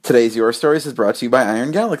Today's Your Stories is brought to you by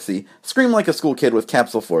Iron Galaxy. Scream like a school kid with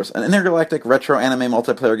Capsule Force, an intergalactic retro anime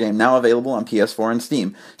multiplayer game now available on PS4 and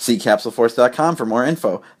Steam. See CapsuleForce.com for more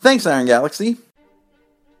info. Thanks, Iron Galaxy!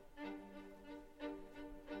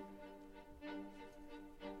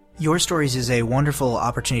 Your Stories is a wonderful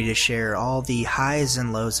opportunity to share all the highs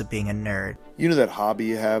and lows of being a nerd. You know that hobby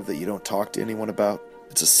you have that you don't talk to anyone about?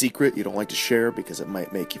 It's a secret you don't like to share because it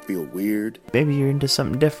might make you feel weird. Maybe you're into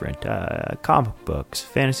something different. Comic books,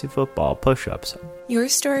 fantasy football, push-ups. Your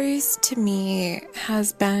Stories, to me,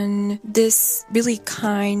 has been this really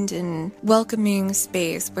kind and welcoming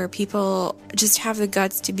space where people just have the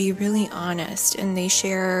guts to be really honest, and they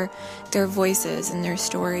share their voices and their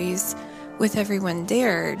stories with everyone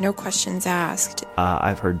there, no questions asked.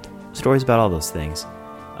 I've heard stories about all those things.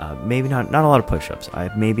 Maybe not a lot of push-ups. I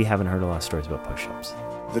maybe haven't heard a lot of stories about push-ups.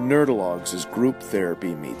 The Nerdalogs is group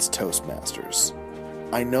therapy meets Toastmasters.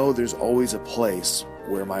 I know there's always a place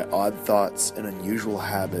where my odd thoughts and unusual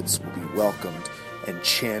habits will be welcomed and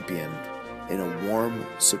championed in a warm,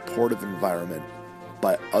 supportive environment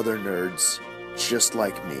by other nerds just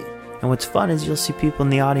like me. And what's fun is you'll see people in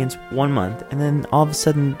the audience 1 month, and then all of a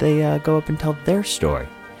sudden they go up and tell their story.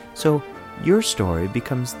 So your story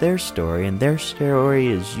becomes their story, and their story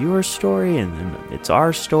is your story, and then it's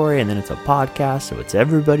our story, and then it's a podcast, so it's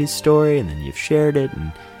everybody's story, and then you've shared it,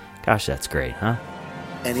 and gosh, that's great, huh?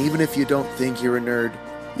 And even if you don't think you're a nerd,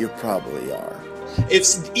 you probably are.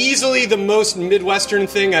 It's easily the most Midwestern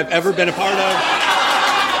thing I've ever been a part of.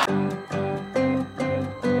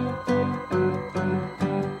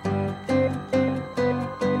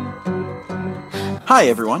 Hi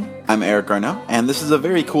everyone, I'm Eric Garneau, and this is a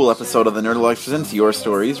very cool episode of the Nerdalogs Presents Your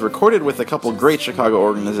Stories, recorded with a couple great Chicago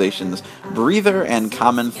organizations, Breather and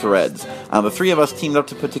Common Threads. The three of us teamed up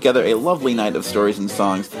to put together a lovely night of stories and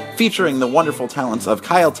songs, featuring the wonderful talents of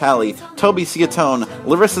Kyle Talley, Toby Ciatone,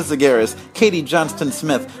 Larissa Zagaris, Katie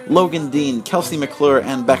Johnston-Smith, Logan Dean, Kelsey McClure,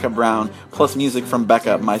 and Becca Brown, plus music from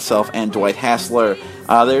Becca, myself, and Dwight Hassler.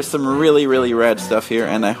 There's some really, really rad stuff here,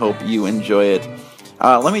 and I hope you enjoy it.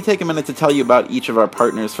 Let me take a minute to tell you about each of our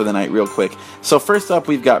partners for the night real quick. So first up,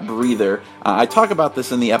 we've got Breather. I talk about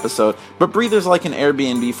this in the episode, but Breather's like an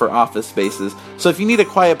Airbnb for office spaces. So if you need a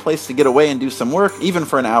quiet place to get away and do some work, even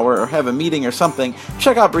for an hour, or have a meeting or something,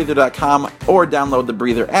 check out Breather.com or download the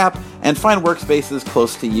Breather app and find workspaces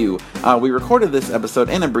close to you. We recorded this episode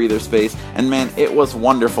in a Breather space, and man, it was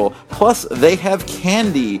wonderful. Plus, they have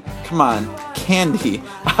candy. Come on, candy.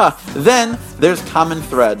 Then there's Common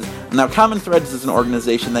Threads. Now, Common Threads is an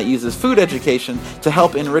organization that uses food education to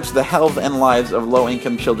help enrich the health and lives of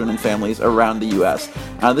low-income children and families around the U.S.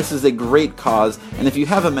 This is a great cause, and if you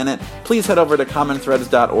have a minute, please head over to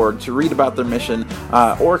commonthreads.org to read about their mission,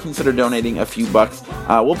 or consider donating a few bucks.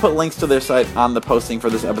 We'll put links to their site on the posting for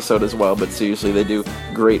this episode as well, but seriously, they do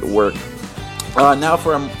great work. Now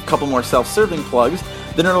for a couple more self-serving plugs.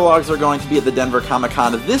 The Nerdalogs are going to be at the Denver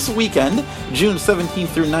Comic-Con this weekend, June 17th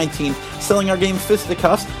through 19th, selling our game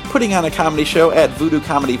Fisticuffs, putting on a comedy show at Voodoo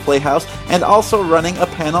Comedy Playhouse, and also running a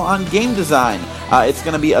panel on game design. It's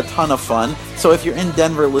going to be a ton of fun, so if you're in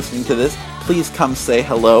Denver listening to this, please come say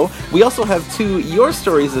hello. We also have two Your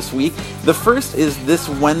Stories this week. The first is this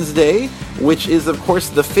Wednesday, which is, of course,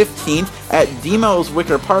 the 15th at Demo's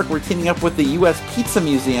Wicker Park. We're teaming up with the U.S. Pizza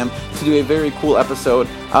Museum to do a very cool episode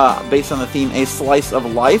based on the theme A Slice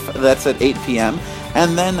of Life. That's at 8 p.m.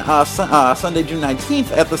 And then Sunday, June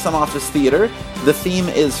 19th at the Some Office Theater. The theme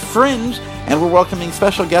is Fringe, and we're welcoming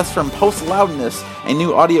special guests from Post Loudness, a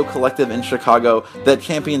new audio collective in Chicago that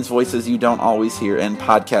champions voices you don't always hear in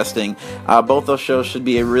podcasting. Both those shows should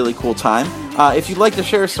be a really cool time. If you'd like to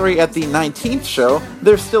share a story at the 19th show,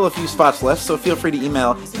 there's still a few spots left, so feel free to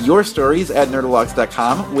email your stories at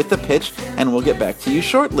nerdalogs.com with the pitch, and we'll get back to you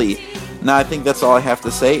shortly. Now, I think that's all I have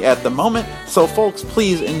to say at the moment, so folks,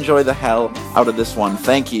 please enjoy the hell out of this one.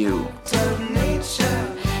 Thank you.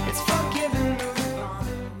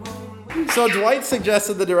 So Dwight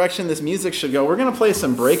suggested the direction this music should go. We're going to play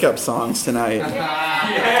some breakup songs tonight.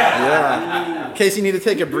 Yeah. In case you need to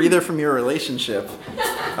take a breather from your relationship.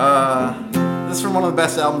 This is from one of the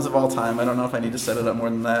best albums of all time. I don't know if I need to set it up more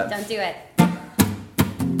than that. Don't do it.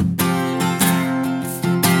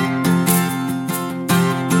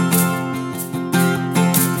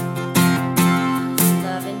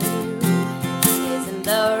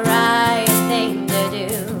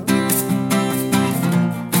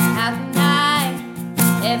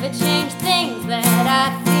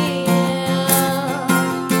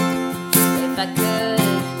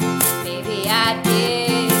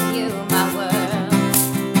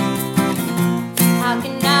 How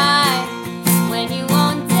can I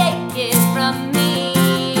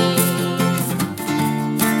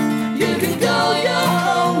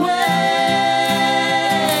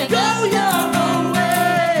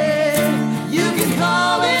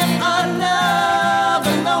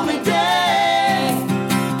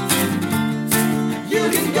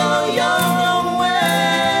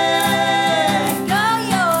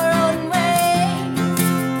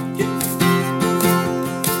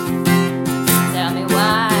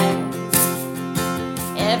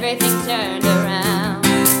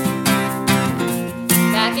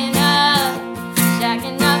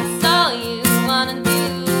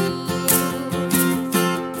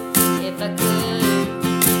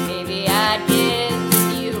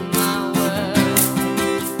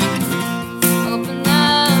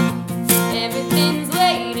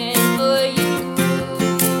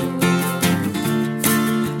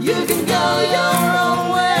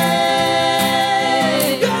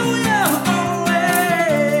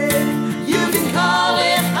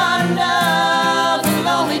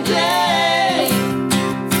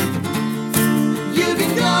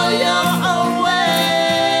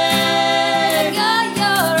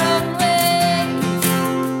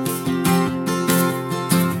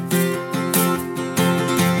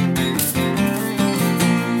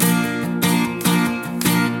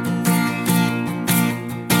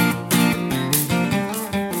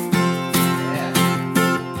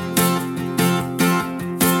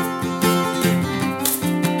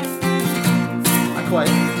quite.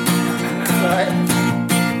 It's all right.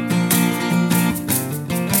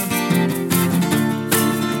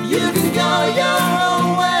 You can go your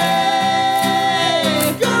own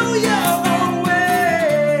way. Go your own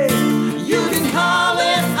way. You can call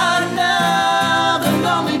it another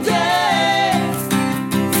lonely day.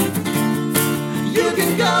 You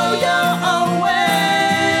can go your own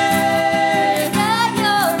way. Go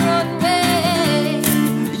your own way.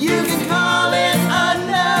 You can call it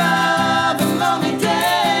another lonely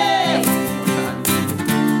day.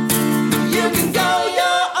 You can go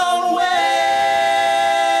your own way.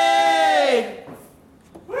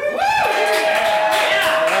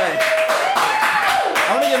 Alright.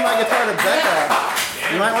 I'm gonna give my guitar to Becca.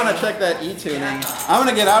 You might want to check that E tuning. I'm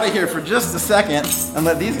gonna get out of here for just a second and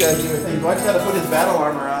let these guys do their thing. Dwight's gotta put his battle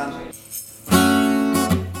armor on.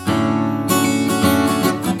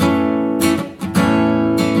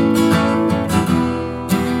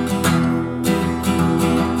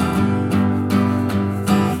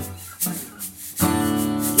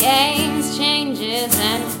 Games, changes,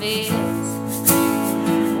 and fears.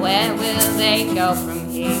 Where will they go from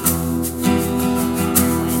here?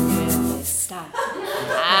 When will they stop?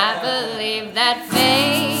 I believe that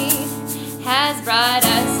fate has brought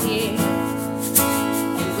us here,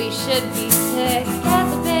 and we should be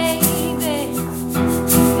together, baby.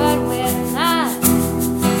 But we're not.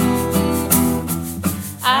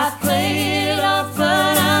 I play it off,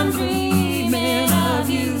 but I'm dreaming of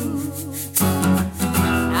you.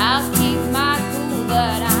 I'll keep my cool,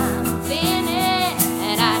 but I'm feeling,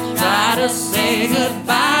 and I try to say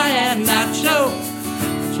goodbye and not choke.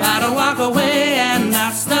 Try to walk away and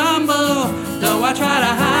not stumble. Though I try to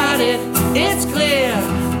hide it, it's clear.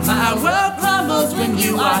 My world crumbles when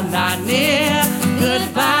you are not near.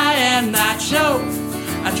 Goodbye and not choke.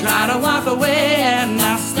 I try to walk away and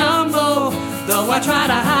not stumble. Though I try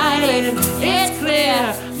to hide it, it's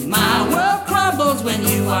clear. My world crumbles when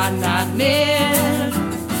you are not near.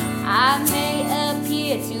 I may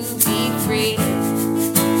appear to be free,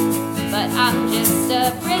 but I'm just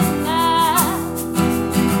a prisoner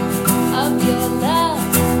of your love.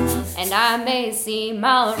 And I may seem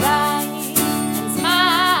alright and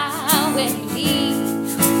smile when you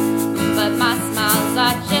leave, but my smiles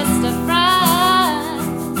are just a front,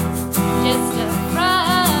 just a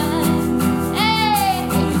front. Hey,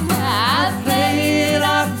 I play it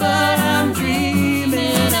off, but I'm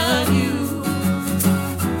dreaming of you.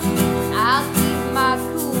 I'll keep my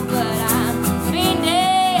cool, but I'm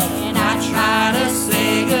feeling. I try to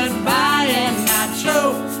say goodbye and not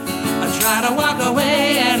choke. I try to walk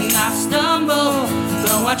away and not stumble.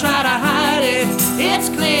 Though I try to hide it, it's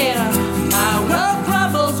clear. My world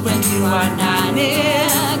crumbles when you are not near.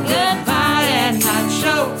 Goodbye and not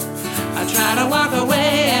choke. I try to walk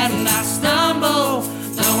away and not stumble.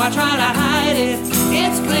 Though I try to hide it,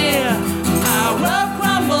 it's clear. My world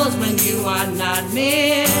crumbles when you are not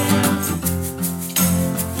near.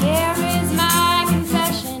 Here is my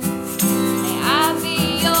confession. May I be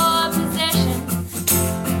your possession.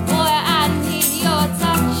 Boy, I need your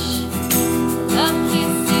touch. Love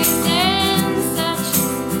kisses and such.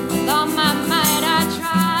 With all my might I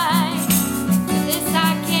try. But this I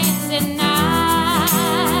can't deny.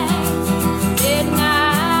 Deny.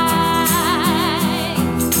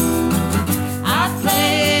 I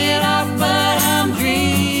play it off, but I'm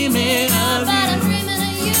dreaming of you.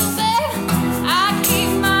 I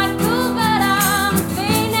keep my cool, but I'm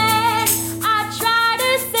feeling. I try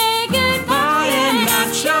to say goodbye and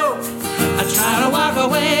not choke. I try to walk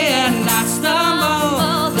away and not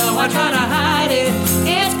stumble. Though I try to hide it,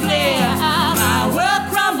 it's clear. My world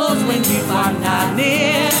crumbles when you are not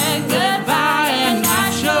near. Goodbye and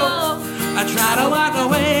not choke. I try to walk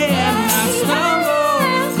away and not stumble.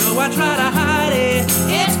 Though I try to hide it,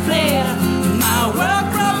 it's clear. My world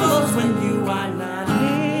crumbles when you are not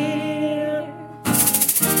near.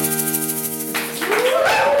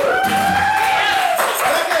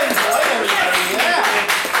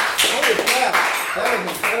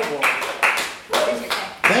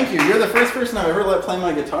 Thank you. You're the first person I've ever let play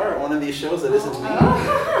my guitar at one of these shows that isn't me.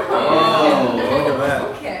 Oh, look at that.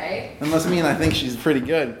 Okay. That must mean I think she's pretty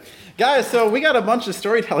good. Guys, so we got a bunch of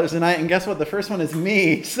storytellers tonight, and guess what? The first one is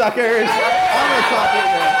me, suckers. I'm gonna talk it.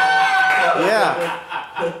 Yeah.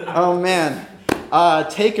 Oh man.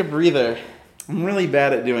 Take a breather. I'm really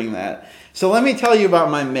bad at doing that. So let me tell you about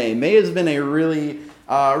my May. May has been a really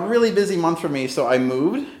busy month for me. So I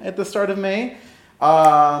moved at the start of May.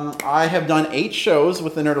 I have done 8 shows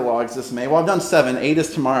with the Nerdologues this May. Well, I've done 7. 8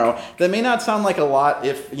 is tomorrow. That may not sound like a lot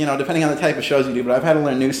if, depending on the type of shows you do, but I've had to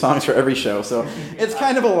learn new songs for every show, so it's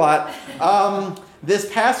kind of a lot. This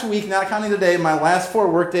past week, not counting today, my last 4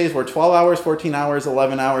 work days were 12 hours, 14 hours,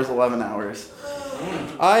 11 hours, 11 hours.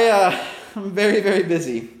 I'm very, very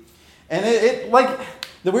busy. And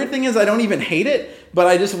the weird thing is I don't even hate it, but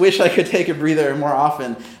I just wish I could take a breather more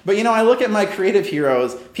often. But I look at my creative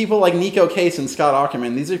heroes, people like Nico Case and Scott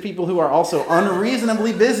Aukerman. These are people who are also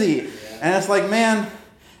unreasonably busy. And it's like, man,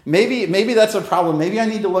 maybe that's a problem. Maybe I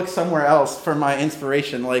need to look somewhere else for my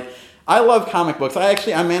inspiration. Like, I love comic books. I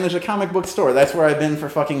manage a comic book store. That's where I've been for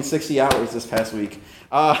fucking 60 hours this past week.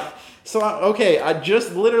 I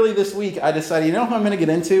just literally this week, I decided, you know who I'm going to get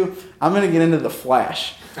into? I'm going to get into The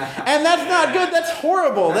Flash. And that's not good. That's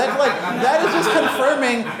horrible. That is just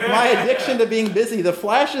confirming my addiction to being busy. The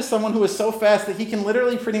Flash is someone who is so fast that he can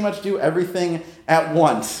literally pretty much do everything at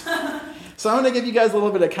once. So I'm going to give you guys a little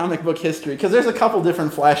bit of comic book history, because there's a couple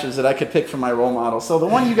different Flashes that I could pick from my role model. So the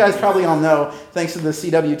one you guys probably all know, thanks to the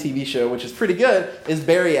CW TV show, which is pretty good, is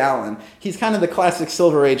Barry Allen. He's kind of the classic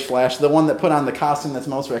Silver Age Flash, the one that put on the costume that's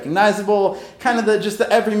most recognizable, kind of just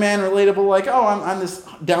the everyman relatable, like, oh, I'm this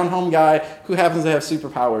down-home guy who happens to have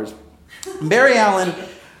superpowers. Barry Allen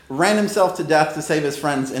ran himself to death to save his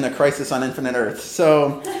friends in a Crisis on Infinite Earths.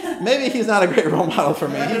 So maybe he's not a great role model for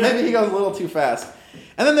me. Maybe he goes a little too fast.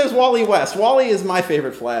 And then there's Wally West. Wally is my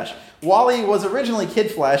favorite Flash. Wally was originally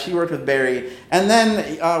Kid Flash. He worked with Barry. And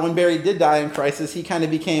then when Barry did die in Crisis, he kind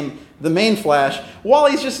of became the main Flash.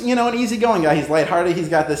 Wally's just, an easygoing guy. He's lighthearted. He's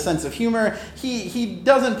got this sense of humor. He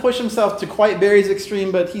doesn't push himself to quite Barry's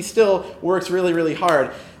extreme, but he still works really, really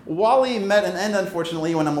hard. Wally met an end,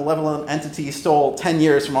 unfortunately, when a malevolent entity stole 10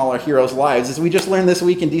 years from all our heroes' lives. As we just learned this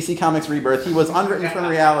week in DC Comics Rebirth, he was unwritten from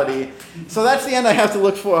reality. So that's the end I have to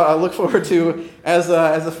look forward to as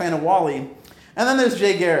a fan of Wally. And then there's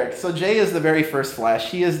Jay Garrick. So Jay is the very first Flash.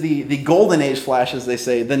 He is the golden age Flash, as they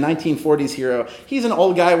say, the 1940s hero. He's an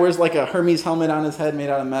old guy, wears like a Hermes helmet on his head made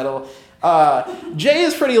out of metal. Jay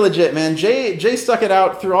is pretty legit, man. Jay stuck it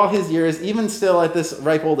out through all his years, even still at this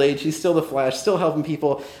ripe old age. He's still the Flash, still helping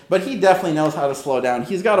people, but he definitely knows how to slow down.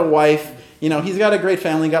 He's got a wife, he's got a great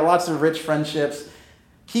family, got lots of rich friendships.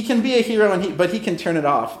 He can be a hero, but he can turn it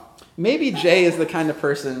off. Maybe Jay is the kind of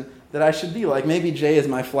person that I should be like. Maybe Jay is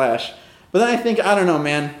my Flash. But then I think, I don't know,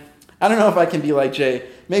 man. I don't know if I can be like Jay.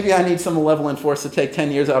 Maybe I need some malevolent force to take 10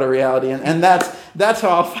 years out of reality, and that's how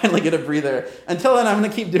I'll finally get a breather. Until then, I'm going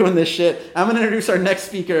to keep doing this shit. I'm going to introduce our next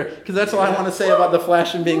speaker, because that's all I want to say about the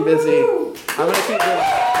Flash and being busy. I'm going to keep doing it.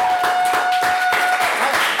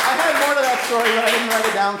 I had more to that story, but I didn't write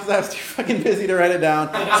it down because I was too fucking busy to write it down.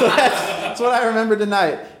 So that's what I remember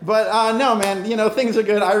tonight. But no, man, things are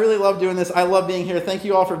good. I really love doing this. I love being here. Thank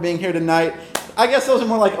you all for being here tonight. I guess those are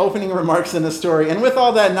more like opening remarks in the story. And with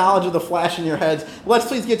all that knowledge of the Flash in your heads, let's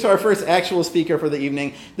please get to our first actual speaker for the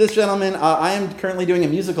evening. This gentleman, I am currently doing a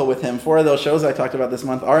musical with him. 4 of those shows I talked about this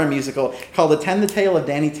month are a musical called Attend the Tale of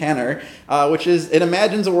Danny Tanner, it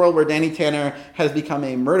imagines a world where Danny Tanner has become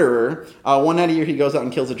a murderer. One night a year he goes out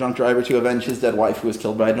and kills a drunk driver to avenge his dead wife who was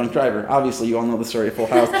killed by a drunk driver. Obviously, you all know the story of Full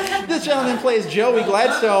House. This gentleman plays Joey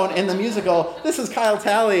Gladstone in the musical. This is Kyle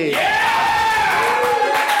Talley.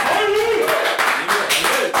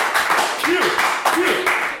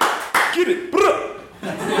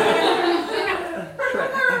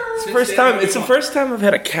 It's the first time I've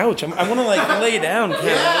had a couch. I want to lay down.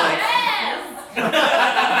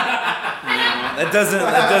 That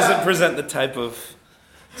doesn't present the type of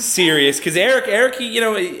serious. Because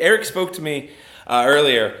Eric spoke to me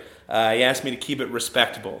earlier. He asked me to keep it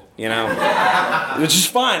respectable, which is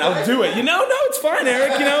fine. I'll do it. No, it's fine,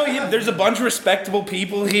 Eric. There's a bunch of respectable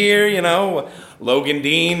people here. Logan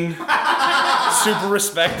Dean, super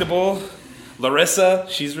respectable. Larissa,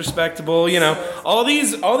 she's respectable, all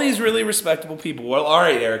these really respectable people. Well, all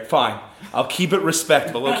right, Eric, fine. I'll keep it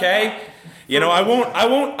respectable, okay? I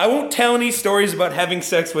won't tell any stories about having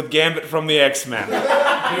sex with Gambit from the X-Men.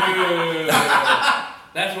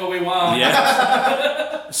 That's what we want.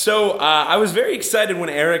 Yeah. So, I was very excited when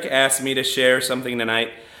Eric asked me to share something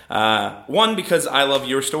tonight. One, because I love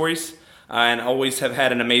your stories and always have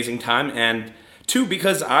had an amazing time, and 2,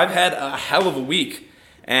 because I've had a hell of a week.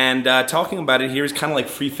 And talking about it here is kind of like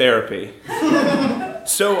free therapy.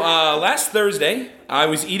 So last Thursday, I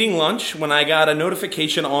was eating lunch when I got a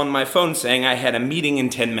notification on my phone saying I had a meeting in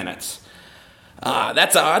 10 minutes.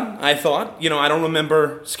 That's odd, I thought. I don't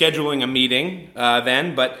remember scheduling a meeting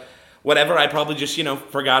then, but whatever. I probably just,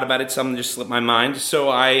 forgot about it. Something just slipped my mind.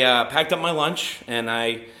 So I packed up my lunch and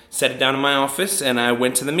I set it down in my office and I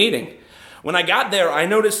went to the meeting. When I got there, I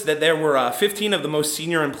noticed that there were 15 of the most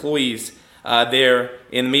senior employees there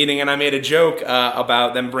in the meeting, and I made a joke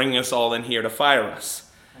about them bringing us all in here to fire us.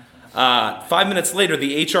 5 minutes later,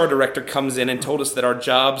 the HR director comes in and told us that our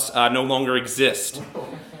jobs no longer exist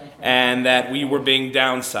and that we were being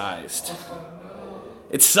downsized.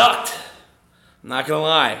 It sucked. I'm not going to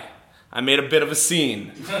lie. I made a bit of a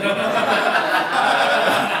scene.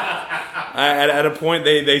 At a point,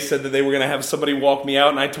 they said that they were going to have somebody walk me out,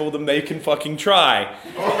 and I told them they can fucking try.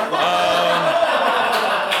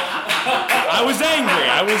 I was angry.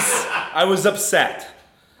 I was upset.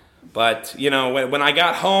 But, when I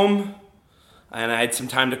got home and I had some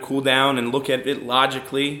time to cool down and look at it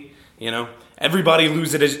logically, everybody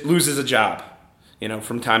loses a job,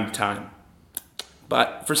 from time to time.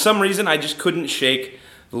 But for some reason, I just couldn't shake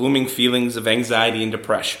the looming feelings of anxiety and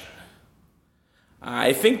depression.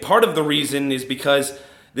 I think part of the reason is because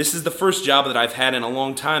this is the first job that I've had in a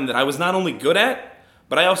long time that I was not only good at,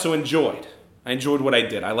 but I also enjoyed. I enjoyed what I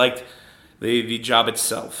did. I liked the job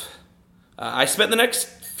itself. I spent the next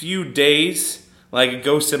few days like a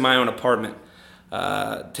ghost in my own apartment,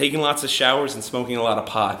 taking lots of showers and smoking a lot of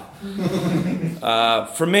pot.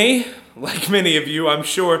 For me, like many of you, I'm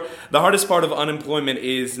sure the hardest part of unemployment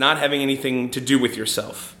is not having anything to do with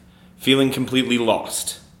yourself, feeling completely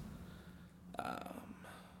lost.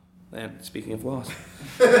 And speaking of lost,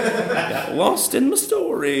 got lost in my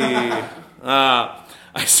story. I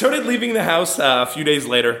started leaving the house a few days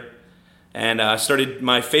later and started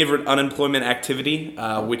my favorite unemployment activity,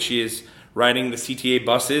 which is riding the CTA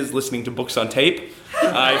buses, listening to books on tape.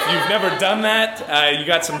 If you've never done that, you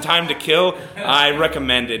got some time to kill, I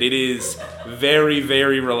recommend it. It is very,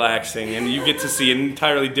 very relaxing, and you get to see an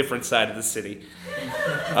entirely different side of the city.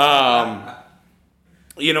 And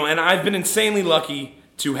I've been insanely lucky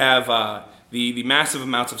to have the massive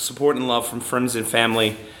amounts of support and love from friends and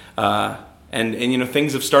family, and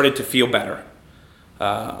things have started to feel better.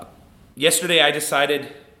 Yesterday I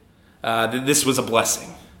decided that this was a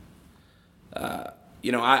blessing.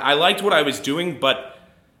 I liked what I was doing, but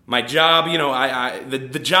my job,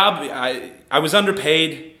 the job, I was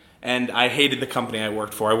underpaid, and I hated the company I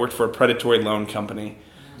worked for. I worked for a predatory loan company,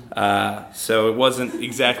 so it wasn't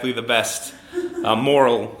exactly the best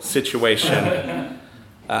moral situation.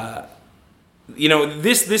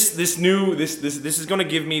 This is going to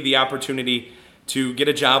give me the opportunity to get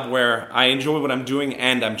a job where I enjoy what I'm doing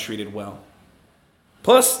and I'm treated well.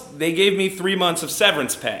 Plus, they gave me 3 months of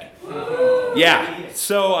severance pay. Yeah,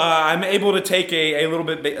 so I'm able to take a little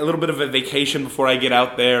bit of a vacation before I get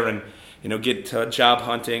out there and get to job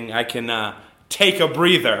hunting. I can take a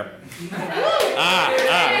breather.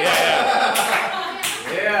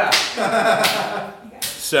 Yeah.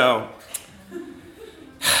 So.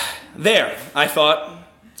 There, I thought,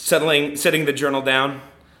 setting the journal down.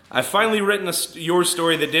 I've finally written your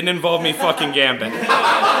story that didn't involve me fucking Gambit.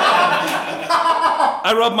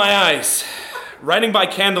 I rubbed my eyes. Writing by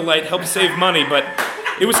candlelight helped save money, but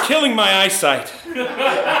it was killing my eyesight.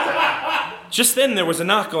 Just then, there was a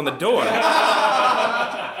knock on the door.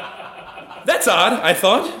 That's odd, I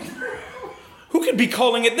thought. Who could be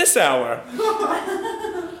calling at this hour?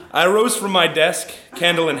 I rose from my desk,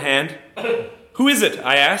 candle in hand. Who is it?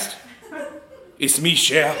 I asked. It's me,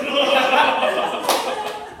 Cher.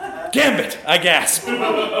 Gambit, I gasped,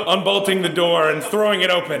 unbolting the door and throwing it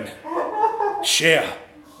open. Cher,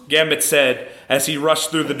 Gambit said as he rushed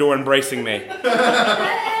through the door embracing me.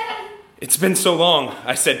 It's been so long,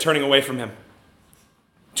 I said, turning away from him.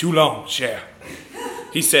 Too long, Cher,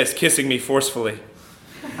 he says, kissing me forcefully.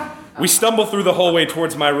 We stumble through the hallway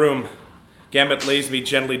towards my room. Gambit lays me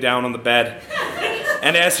gently down on the bed.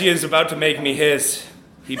 And as he is about to make me his,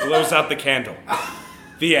 he blows out the candle.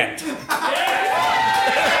 The end.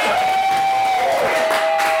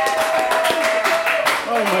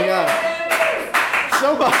 Oh my God.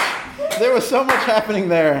 So much. There was so much happening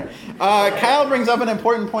there. Kyle brings up an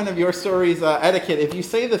important point of your story's etiquette. If you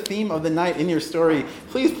say the theme of the night in your story,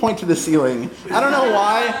 please point to the ceiling. I don't know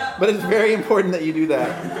why, but it's very important that you do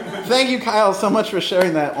that. Thank you, Kyle, so much for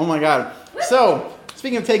sharing that. Oh my God. So,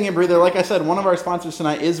 speaking of taking a breather, like I said, one of our sponsors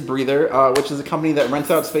tonight is Breather, which is a company that rents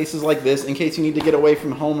out spaces like this in case you need to get away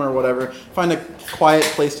from home or whatever, find a quiet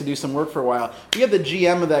place to do some work for a while. We have the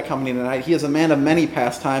GM of that company tonight. He is a man of many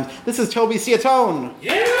pastimes. This is Toby Ciatone.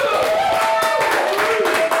 Yeah!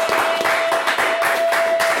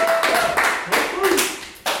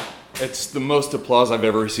 It's the most applause I've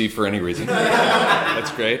ever received for any reason.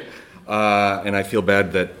 That's great. And I feel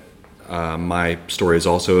bad that my story is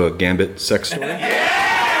also a Gambit sex story.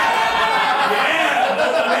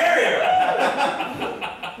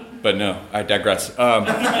 But no, I digress.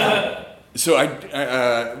 So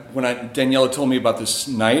when Daniela told me about this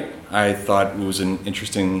night, I thought it was an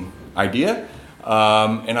interesting idea.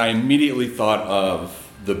 And I immediately thought of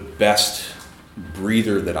the best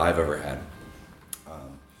breather that I've ever had.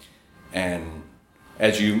 And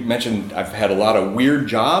as you mentioned, I've had a lot of weird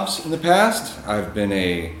jobs in the past. I've been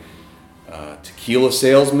a tequila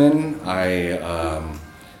salesman. I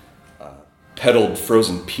peddled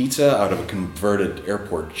frozen pizza out of a converted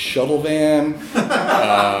airport shuttle van.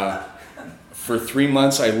 For 3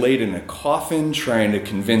 months, I laid in a coffin trying to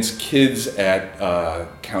convince kids at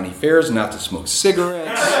county fairs not to smoke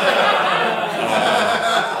cigarettes.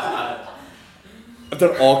 I've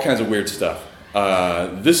done all kinds of weird stuff.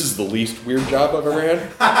 This is the least weird job I've ever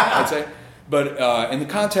had, I'd say. But in the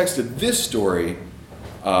context of this story,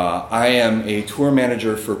 I am a tour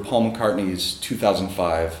manager for Paul McCartney's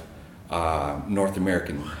 2005 North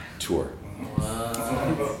American tour.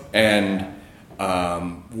 And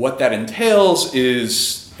what that entails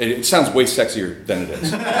is, it sounds way sexier than it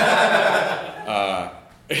is.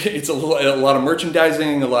 It's a lot of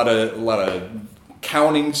merchandising, a lot of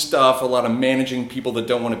counting stuff, a lot of managing people that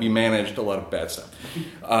don't want to be managed, a lot of bad stuff.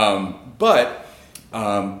 But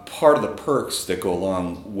part of the perks that go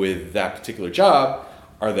along with that particular job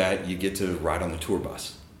are that you get to ride on the tour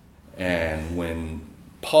bus. And when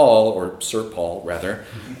Paul, or Sir Paul rather,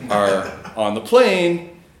 are on the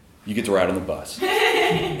plane, you get to ride on the bus.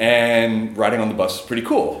 And riding on the bus is pretty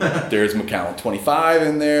cool. There's Macallan 25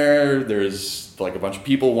 in there, there's like a bunch of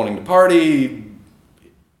people wanting to party.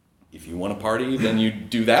 If you want to party, then you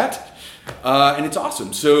do that. And it's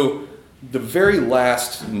awesome. So the very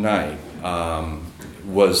last night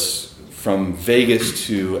was from Vegas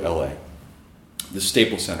to LA. The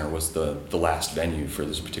Staples Center was the last venue for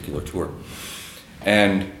this particular tour.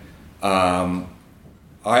 And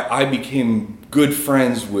I became good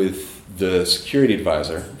friends with the security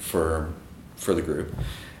advisor for the group.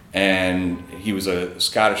 And he was a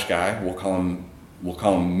Scottish guy. We'll call him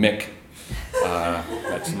Mick.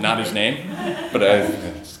 That's not his name, but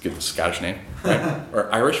let's give the Scottish name, right?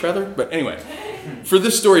 Or Irish rather. But anyway, for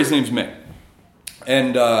this story, his name's Mick,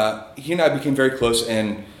 and he and I became very close.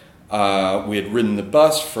 And we had ridden the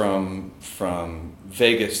bus from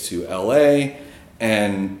Vegas to LA,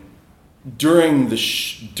 and during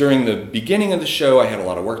the beginning of the show, I had a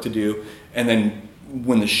lot of work to do, and then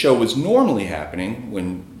when the show was normally happening,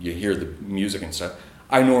 when you hear the music and stuff,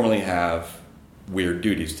 I normally have weird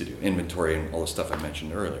duties to do, inventory and all the stuff I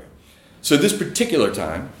mentioned earlier. So this particular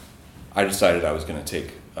time, I decided I was going to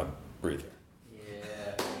take a breather.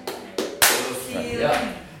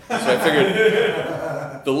 Yeah. So I figured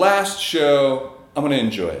the last show, I'm going to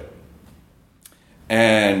enjoy it.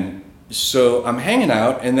 And so I'm hanging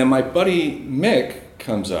out, and then my buddy Mick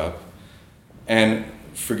comes up, and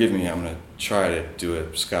forgive me, I'm going to try to do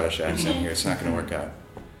a Scottish accent here. It's not going to work out.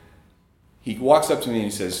 He walks up to me and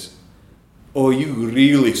he says, "Oh, you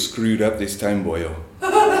really screwed up this time, boyo."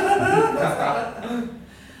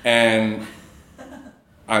 And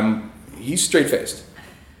he's straight-faced.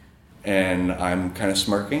 And I'm kind of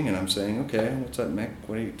smirking, and I'm saying, "Okay, what's up, Mick?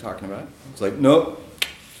 What are you talking about?" It's like, "No,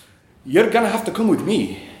 you're going to have to come with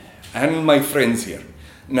me and my friends here."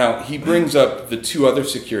 Now, he brings up the two other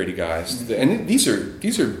security guys, and these are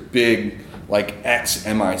big, like,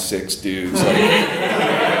 ex-MI6 dudes.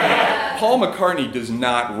 Like, Paul McCartney does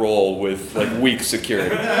not roll with, like, weak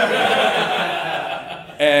security.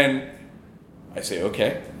 And I say,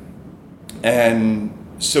 okay. And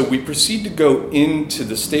so we proceed to go into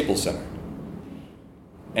the Staples Center.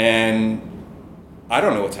 And I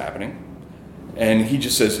don't know what's happening. And he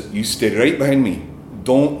just says, "You stay right behind me.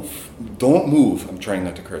 Don't move." I'm trying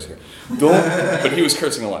not to curse here. But he was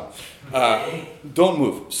cursing a lot. Don't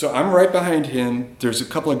move. So I'm right behind him. There's a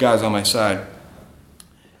couple of guys on my side.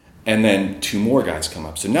 And then two more guys come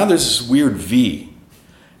up. So now there's this weird V.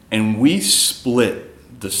 And we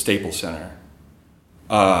split the Staples Center.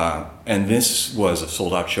 And this was a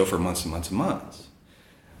sold-out show for months and months and months.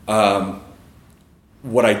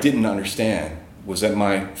 What I didn't understand was that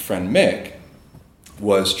my friend Mick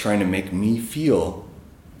was trying to make me feel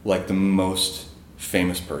like the most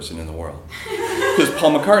famous person in the world. Because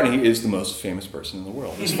Paul McCartney is the most famous person in the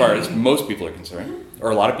world, as far as most people are concerned, or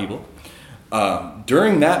a lot of people.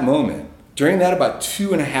 During that moment, during that about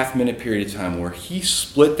 2.5 minute period of time where he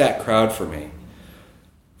split that crowd for me,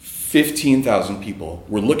 15,000 people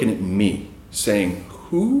were looking at me saying,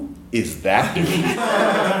 "Who is that dude?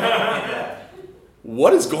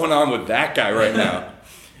 What is going on with that guy right now?"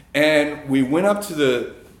 And we went up to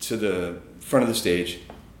the front of the stage,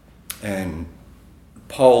 and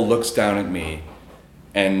Paul looks down at me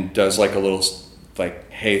and does like a little, like,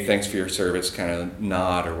 "Hey, thanks for your service," kind of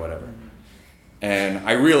nod or whatever. And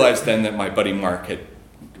I realized then that my buddy Mark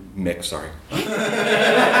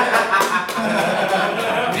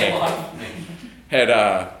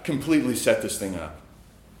had completely set this thing up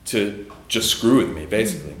to just screw with me,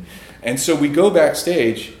 basically. And so we go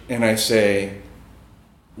backstage, and I say,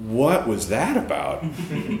 what was that about?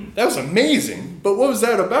 That was amazing, but what was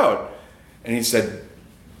that about? And he said,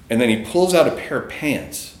 and then he pulls out a pair of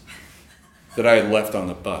pants that I had left on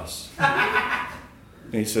the bus.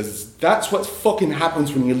 And he says, that's what fucking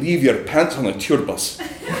happens when you leave your pants on a tour bus.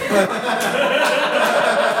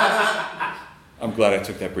 I'm glad I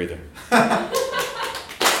took that breather.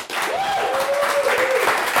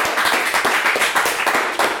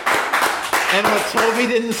 And what Toby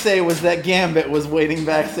didn't say was that Gambit was waiting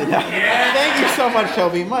backstage. Thank you so much,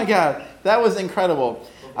 Toby. My God, that was incredible.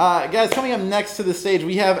 Guys, coming up next to the stage,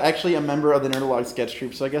 we have actually a member of the Nerdalog sketch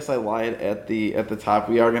troupe, so I guess I lied at the top.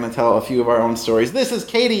 We are going to tell a few of our own stories. This is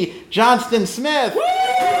Katie Johnston Smith. Wait,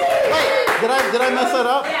 did I mess that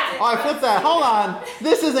up? Oh, I flipped that. Hold on.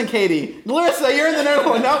 This isn't Katie. Larissa, you're in the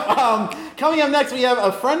Nerdalog. Nope. Coming up next, we have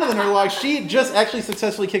a friend of the Nerdalog. She just actually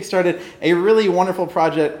successfully kickstarted a really wonderful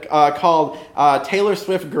project called Taylor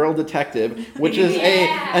Swift Girl Detective, which is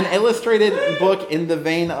an illustrated book in the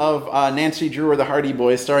vein of Nancy Drew or the Hardy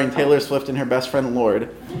Boys, starring Taylor Swift and her best friend Lorde.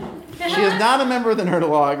 She is not a member of the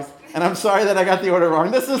Nerdalogs, and I'm sorry that I got the order wrong.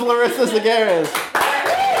 This is Larissa Zagaris.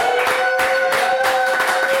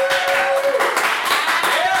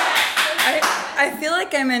 I feel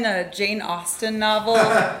like I'm in a Jane Austen novel,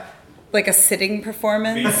 like a sitting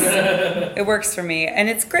performance. It works for me. And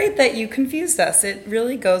it's great that you confused us. It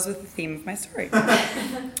really goes with the theme of my story.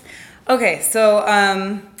 Okay, so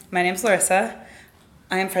my name's Larissa.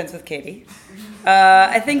 I am friends with Katie.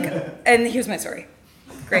 And here's my story.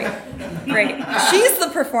 Great. She's the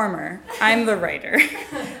performer. I'm the writer.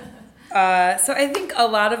 So I think a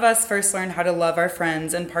lot of us first learn how to love our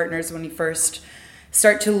friends and partners when we first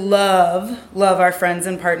start to love our friends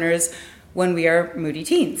and partners when we are moody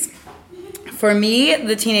teens. For me,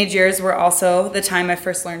 the teenage years were also the time I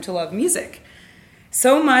first learned to love music.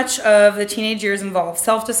 So much of the teenage years involved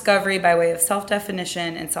self-discovery by way of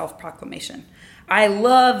self-definition and self-proclamation. I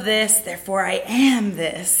love this, therefore I am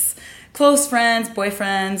this. Close friends,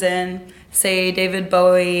 boyfriends, and say David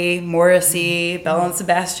Bowie, Morrissey, Belle and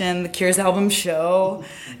Sebastian, The Cure's album Show,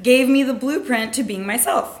 gave me the blueprint to being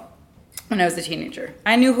myself. When I was a teenager,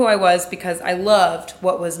 I knew who I was because I loved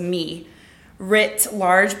what was me. Writ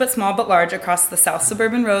large but small but large across the south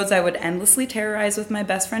suburban roads I would endlessly terrorize with my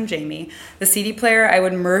best friend Jamie. The CD player I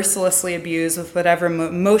would mercilessly abuse with whatever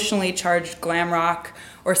emotionally charged glam rock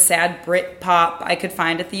or sad Brit pop I could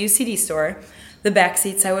find at the UCD store. The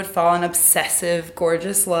backseats I would fall in obsessive,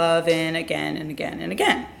 gorgeous love in again and again and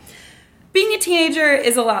again. Being a teenager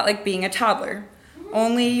is a lot like being a toddler.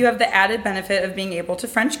 Only you have the added benefit of being able to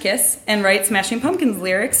French kiss and write Smashing Pumpkins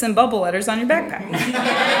lyrics and bubble letters on your backpack.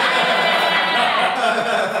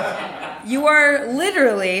 You are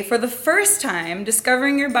literally, for the first time,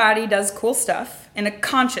 discovering your body does cool stuff in a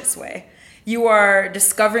conscious way. You are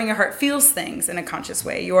discovering your heart feels things in a conscious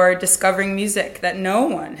way. You are discovering music that no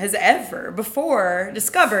one has ever before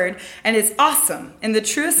discovered, and it's awesome in the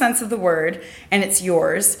truest sense of the word, and it's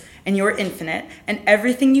yours. And you're infinite, and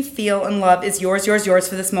everything you feel and love is yours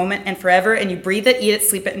for this moment and forever, and you breathe it, eat it,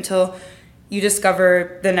 sleep it until you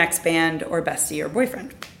discover the next band or bestie or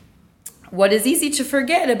boyfriend. What is easy to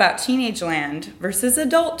forget about teenage land versus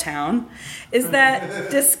adult town is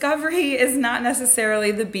that discovery is not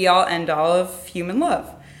necessarily the be-all, end-all of human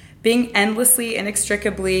love. Being endlessly,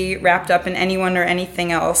 inextricably wrapped up in anyone or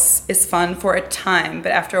anything else is fun for a time,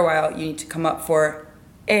 but after a while you need to come up for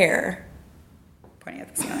air. Pointing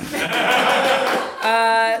at the ceiling.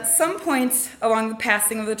 Some point along the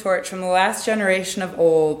passing of the torch from the last generation of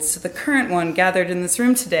olds to the current one gathered in this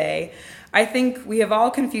room today, I think we have all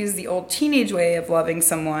confused the old teenage way of loving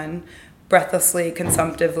someone, breathlessly,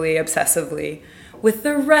 consumptively, obsessively, with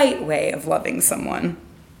the right way of loving someone.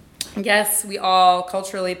 Yes, we all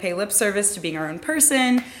culturally pay lip service to being our own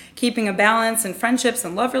person, keeping a balance in friendships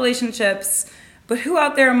and love relationships, but who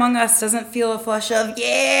out there among us doesn't feel a flush of,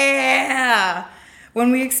 yeah,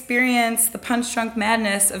 when we experience the punch-drunk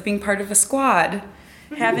madness of being part of a squad,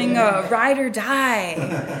 having a ride or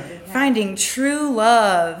die, finding true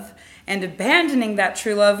love, and abandoning that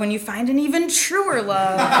true love when you find an even truer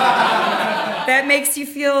love that makes you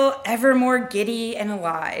feel ever more giddy and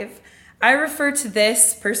alive. I refer to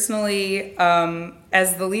this personally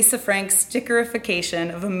as the Lisa Frank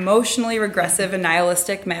stickerification of emotionally regressive and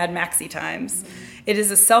nihilistic Mad Maxi times. It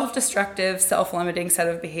is a self-destructive, self-limiting set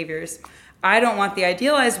of behaviors. I don't want the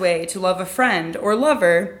idealized way to love a friend or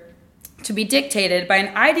lover to be dictated by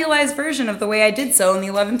an idealized version of the way I did so in the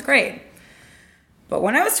 11th grade. But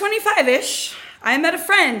when I was 25-ish, I met a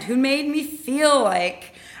friend who made me feel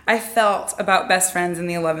like I felt about best friends in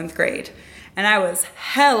the 11th grade. And I was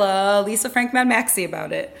hella Lisa Frank Mad Maxie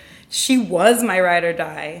about it. She was my ride or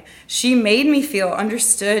die. She made me feel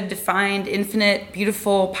understood, defined, infinite,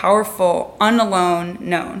 beautiful, powerful, unalone,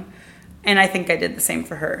 known. And I think I did the same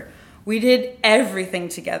for her. We did everything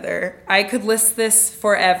together. I could list this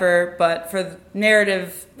forever, but for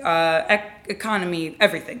narrative, economy,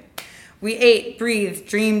 everything. We ate, breathed,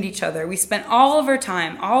 dreamed each other. We spent all of our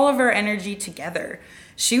time, all of our energy together.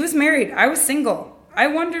 She was married. I was single. I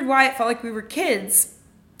wondered why it felt like we were kids,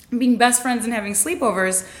 being best friends and having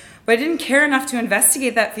sleepovers, but I didn't care enough to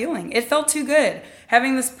investigate that feeling. It felt too good,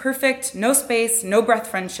 having this perfect, no space, no breath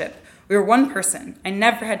friendship. We were one person. I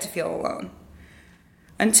never had to feel alone.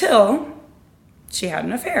 Until she had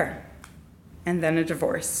an affair, and then a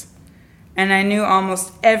divorce. And I knew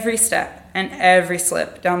almost every step and every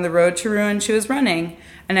slip down the road to ruin she was running,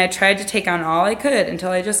 and I tried to take on all I could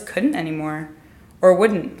until I just couldn't anymore, or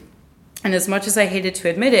wouldn't. And as much as I hated to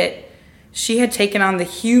admit it, she had taken on the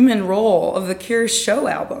human role of the Cure's show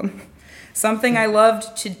album, something I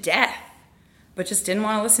loved to death, but just didn't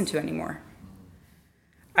want to listen to anymore.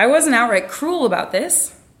 I wasn't outright cruel about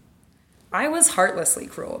this. I was heartlessly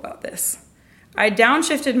cruel about this. I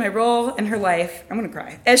downshifted my role in her life, I'm gonna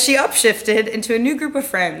cry. As she upshifted into a new group of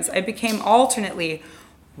friends, I became alternately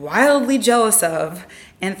wildly jealous of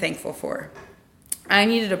and thankful for. I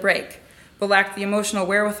needed a break, but lacked the emotional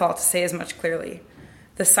wherewithal to say as much clearly.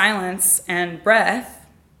 The silence and breath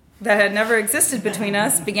that had never existed between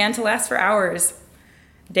us began to last for hours.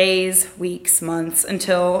 Days, weeks, months,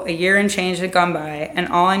 until a year and change had gone by, and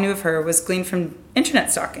all I knew of her was gleaned from internet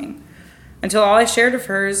stalking. Until all I shared of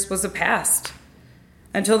hers was the past.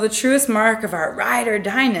 Until the truest mark of our ride or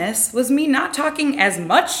die-ness was me not talking as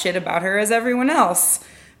much shit about her as everyone else,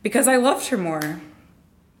 because I loved her more,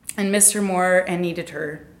 and missed her more, and needed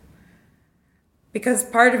her. Because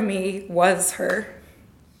part of me was her.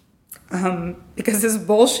 Because as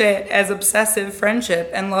bullshit as obsessive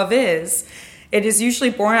friendship and love is, it is usually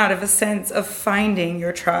born out of a sense of finding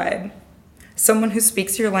your tribe. Someone who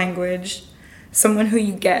speaks your language, someone who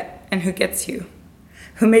you get and who gets you,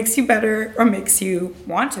 who makes you better or makes you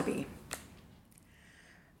want to be.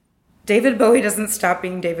 David Bowie doesn't stop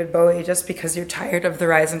being David Bowie just because you're tired of the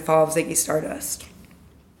rise and fall of Ziggy Stardust.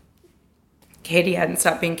 Katie hadn't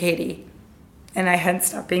stopped being Katie, and I hadn't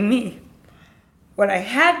stopped being me. What I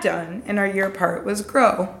had done in our year apart was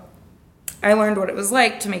grow. I learned what it was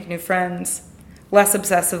like to make new friends, less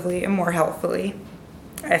obsessively and more healthfully.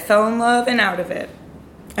 I fell in love and out of it.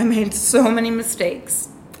 I made so many mistakes.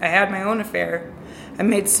 I had my own affair. I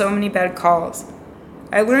made so many bad calls.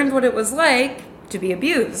 I learned what it was like to be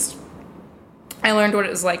abused. I learned what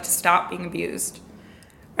it was like to stop being abused.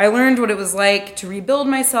 I learned what it was like to rebuild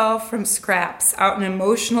myself from scraps out in an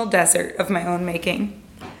emotional desert of my own making.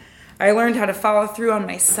 I learned how to follow through on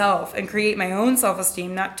myself and create my own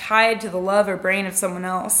self-esteem, not tied to the love or brain of someone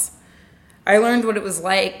else. I learned what it was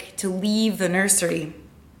like to leave the nursery.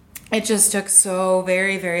 It just took so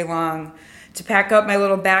very, very long to pack up my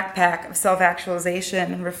little backpack of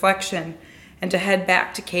self-actualization and reflection and to head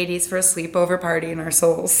back to Katie's for a sleepover party in our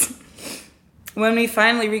souls. When we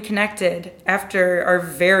finally reconnected after our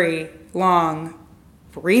very long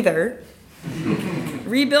breather,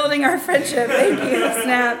 rebuilding our friendship, thank you,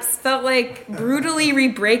 snaps, felt like brutally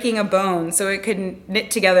re-breaking a bone so it could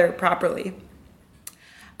knit together properly.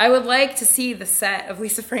 I would like to see the set of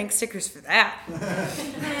Lisa Frank stickers for that.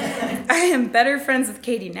 I am better friends with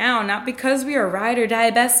Katie now, not because we are ride or die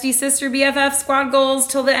bestie, sister, BFF, squad goals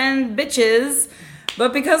till the end bitches,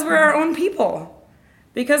 but because we're our own people.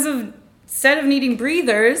 Because instead of needing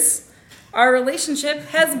breathers, our relationship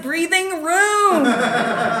has breathing room.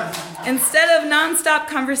 Instead of nonstop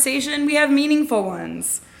conversation, we have meaningful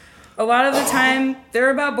ones. A lot of the time, they're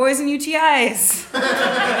about boys and UTIs.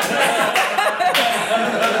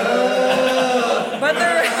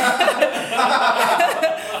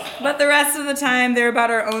 But the rest of the time, they're about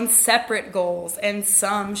our own separate goals and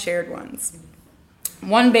some shared ones.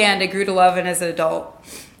 One band I grew to love in as an adult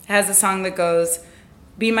has a song that goes,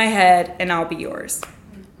 "Be my head and I'll be yours."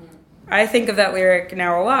 I think of that lyric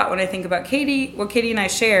now a lot when I think about Katie, what Katie and I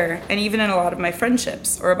share, and even in a lot of my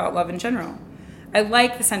friendships or about love in general. I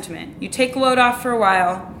like the sentiment. You take a load off for a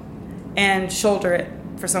while and shoulder it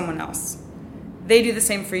for someone else. They do the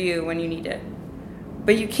same for you when you need it.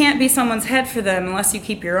 But you can't be someone's head for them unless you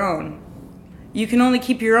keep your own. You can only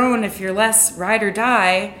keep your own if you're less ride or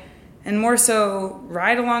die and more so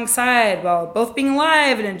ride alongside while both being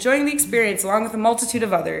alive and enjoying the experience along with a multitude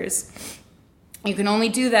of others. You can only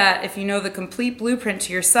do that if you know the complete blueprint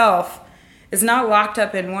to yourself is not locked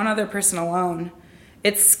up in one other person alone.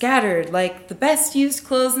 It's scattered like the best used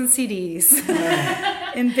clothes and CDs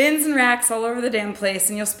in bins and racks all over the damn place,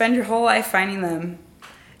 and you'll spend your whole life finding them.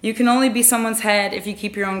 You can only be someone's head if you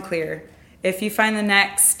keep your own clear, if you find the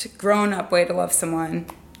next grown-up way to love someone,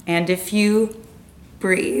 and if you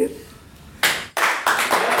breathe.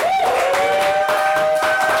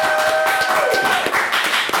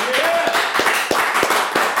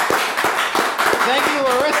 Thank you,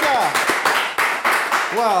 Larissa.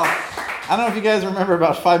 Well, I don't know if you guys remember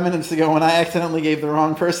about 5 minutes ago when I accidentally gave the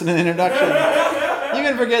wrong person an introduction. You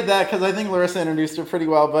can forget that because I think Larissa introduced her pretty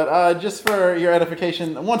well. But just for your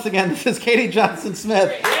edification, once again, this is Katie Johnson Smith.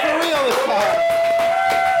 For real this time.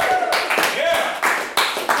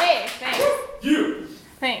 Hey, thanks.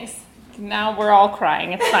 Thanks. Now we're all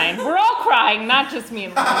crying. It's fine. We're all crying, not just me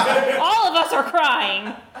and Larissa. All of us are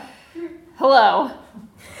crying. Hello.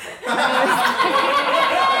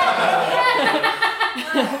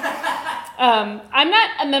 I'm not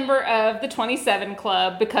a member of the 27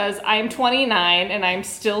 Club because I'm 29 and I'm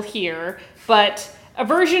still here, but a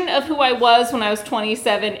version of who I was when I was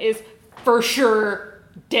 27 is for sure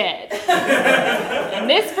dead. And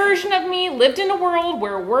this version of me lived in a world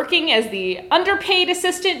where working as the underpaid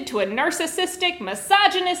assistant to a narcissistic,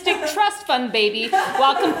 misogynistic trust fund baby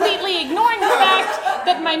while completely ignoring the fact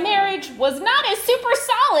that my marriage was not as super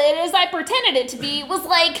solid as I pretended it to be was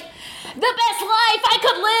like the best life I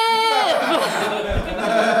could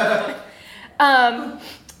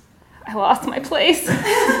live. I lost my place.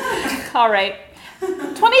 All right.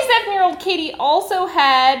 27-year-old Katie also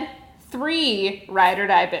had 3 ride or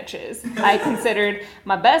die bitches I considered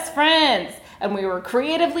my best friends, and we were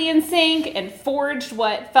creatively in sync and forged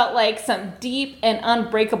what felt like some deep and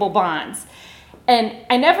unbreakable bonds. And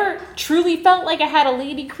I never truly felt like I had a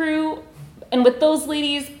lady crew, and with those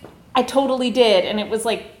ladies, I totally did, and it was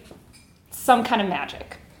like some kind of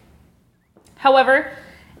magic. However,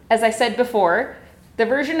 as I said before, the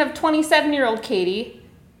version of 27-year-old Katie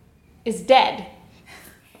is dead.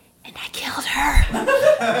 And I killed her.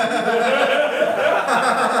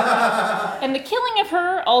 And the killing of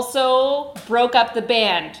her also broke up the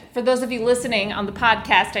band. For those of you listening on the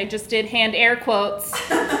podcast, I just did hand air quotes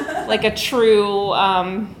like a true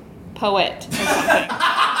poet or something.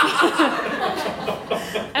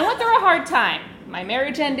 I went through a hard time. My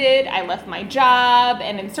marriage ended, I left my job,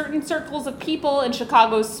 and in certain circles of people in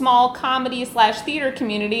Chicago's small comedy/theater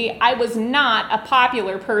community, I was not a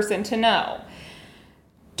popular person to know.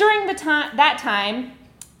 During that time,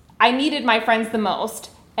 I needed my friends the most,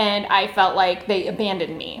 and I felt like they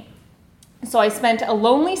abandoned me. So I spent a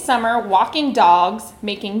lonely summer walking dogs,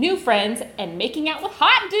 making new friends, and making out with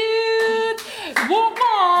hot dudes.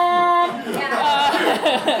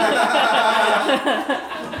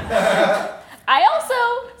 I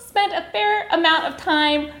also spent a fair amount of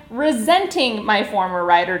time resenting my former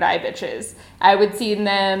ride or die bitches. I would see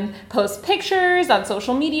them post pictures on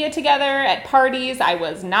social media together at parties I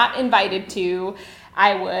was not invited to.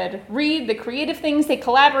 I would read the creative things they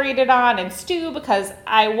collaborated on and stew because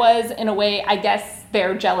I was, in a way, I guess,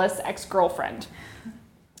 their jealous ex-girlfriend.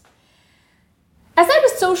 As I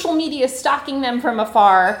was social media stalking them from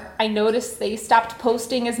afar, I noticed they stopped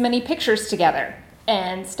posting as many pictures together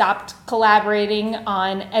and stopped collaborating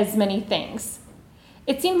on as many things.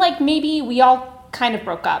 It seemed like maybe we all kind of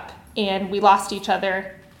broke up and we lost each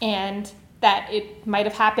other, and that it might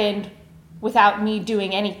have happened without me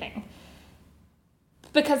doing anything.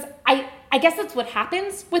 Because I guess that's what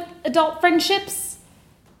happens with adult friendships,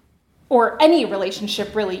 or any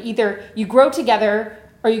relationship really. Either you grow together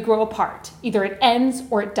or you grow apart. Either it ends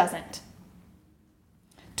or it doesn't.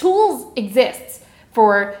 Tools exists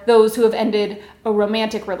for those who have ended a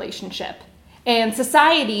romantic relationship. And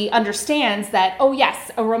society understands that, oh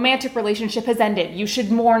yes, a romantic relationship has ended. You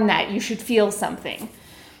should mourn that. You should feel something.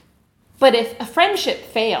 But if a friendship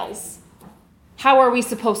fails, how are we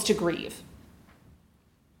supposed to grieve?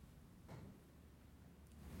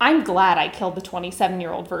 I'm glad I killed the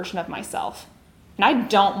 27-year-old version of myself, and I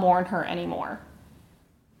don't mourn her anymore.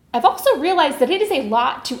 I've also realized that it is a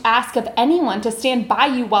lot to ask of anyone to stand by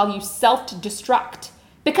you while you self-destruct,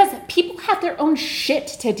 because people have their own shit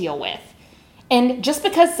to deal with. And just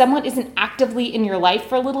because someone isn't actively in your life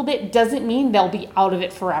for a little bit doesn't mean they'll be out of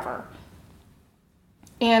it forever.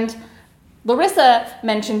 And Larissa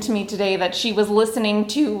mentioned to me today that she was listening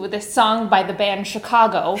to this song by the band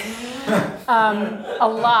Chicago a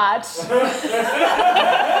lot.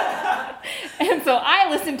 And so I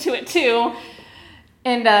listened to it too.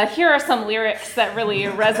 And here are some lyrics that really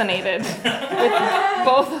resonated with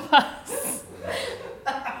both of us.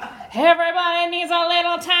 Everybody needs a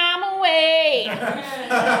little time away,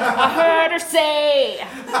 I heard her say.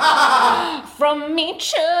 from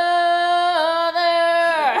each other.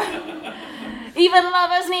 Even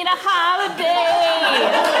lovers need a holiday,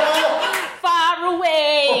 far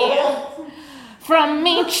away from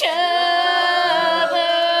each other.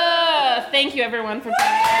 Thank you, everyone, for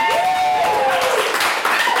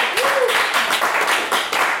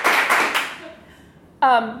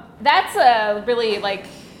coming. That's a really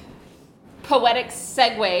poetic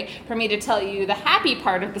segue for me to tell you the happy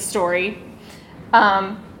part of the story.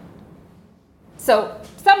 So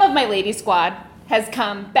some of my lady squad has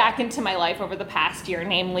come back into my life over the past year,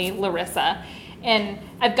 namely Larissa. And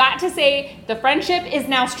I've got to say, the friendship is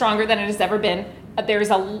now stronger than it has ever been. There's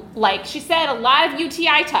she said, a lot of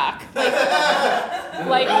UTI talk. I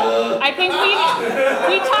think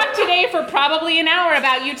we talked today for probably an hour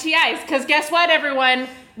about UTIs, because guess what, everyone?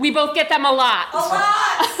 We both get them a lot. A lot!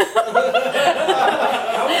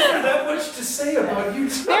 How is there that much to say about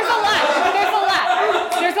UTI? There's a lot.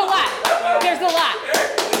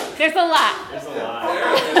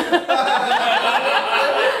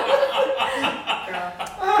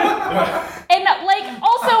 And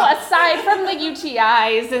also aside from the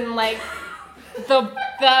UTIs and the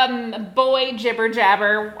boy jibber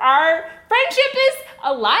jabber, our friendship is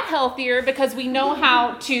a lot healthier because we know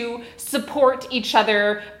how to support each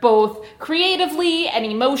other both creatively and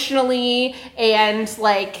emotionally, and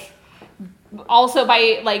also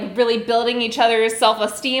by really building each other's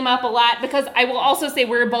self-esteem up a lot, because I will also say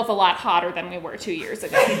we're both a lot hotter than we were 2 years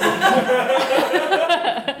ago.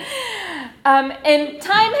 And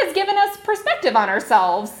time has given us perspective on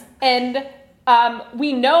ourselves, and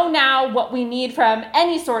we know now what we need from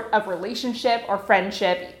any sort of relationship or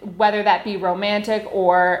friendship, whether that be romantic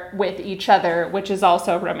or with each other, which is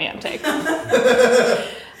also romantic.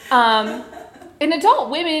 And adult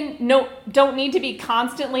women don't need to be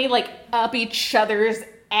constantly up each other's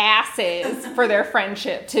asses for their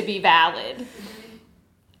friendship to be valid.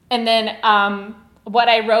 And then what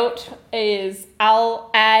I wrote is, I'll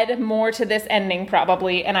add more to this ending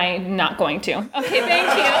probably, and I'm not going to. Okay, thank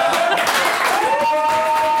you.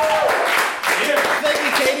 Thank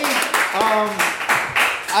you, Katie.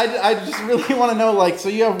 I just really want to know, so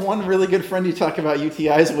you have one really good friend you talk about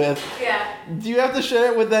UTIs with. Yeah. Do you have to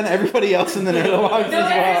share it with then everybody else in the Nerdologs as well?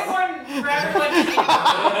 No, it's important for everyone to know.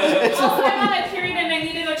 Also, I'm on a period and I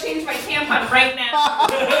need to go change my tampon right now.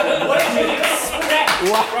 What did you expect?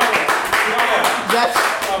 Wow. That's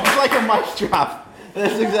like a mic drop.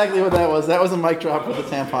 That's exactly what that was. That was a mic drop with a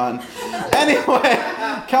tampon. Anyway,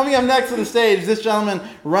 coming up next to the stage, this gentleman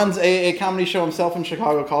runs a comedy show himself in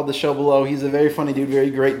Chicago called The Show Below. He's a very funny dude, very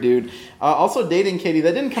great dude. Also dating Katie.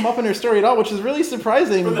 That didn't come up in her story at all, which is really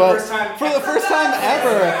surprising. For the first time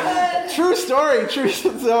ever. True story. True.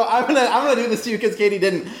 So I'm gonna do this to you because Katie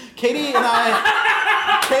didn't. Katie and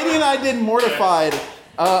I did Mortified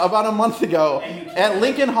about a month ago at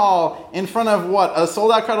Lincoln Hall in front of a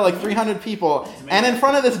sold-out crowd of 300 people. And in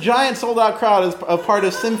front of this giant sold-out crowd as a part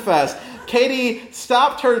of SimFest, Katie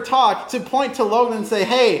stopped her talk to point to Logan and say,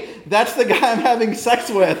 "Hey, that's the guy I'm having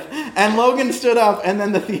sex with." And Logan stood up, and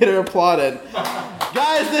then the theater applauded.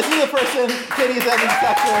 Guys, this is the person Katie's having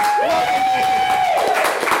sex with.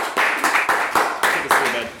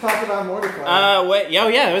 Talk about Mortified.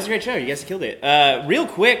 That was a great show. You guys killed it. Real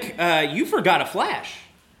quick, you forgot a Flash.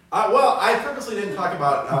 Well, I purposely didn't talk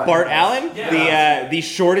about Bart Allen, the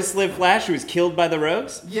shortest-lived Flash who was killed by the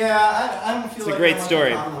Rogues. Yeah, I don't feel it's a great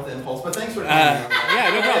story. With Impulse, but thanks for no problem.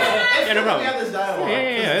 We have this dialogue.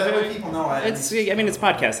 That way people know it's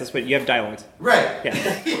podcast. That's what you have dialogues. Right.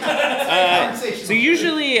 Yeah. So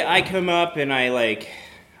usually I come up and I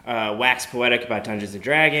wax poetic about Dungeons and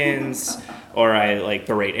Dragons, or I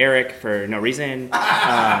berate Eric for no reason.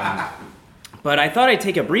 But I thought I'd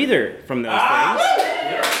take a breather from those things.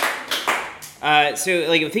 So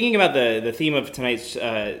thinking about the theme of tonight's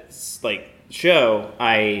show,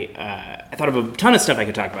 I thought of a ton of stuff I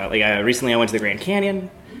could talk about. Recently I went to the Grand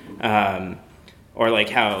Canyon, or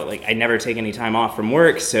how I never take any time off from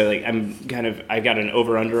work. So I've got an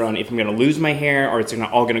over under on if I'm gonna lose my hair or it's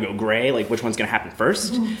all gonna go gray. Which one's gonna happen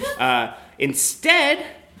first? Instead,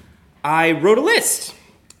 I wrote a list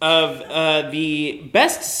of the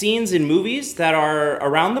best scenes in movies that are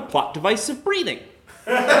around the plot device of breathing.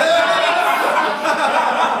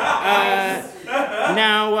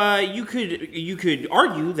 Now, you could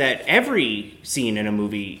argue that every scene in a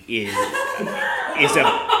movie is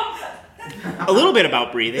a little bit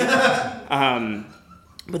about breathing,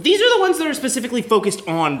 but these are the ones that are specifically focused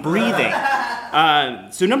on breathing.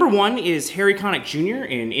 So number 1 is Harry Connick Jr.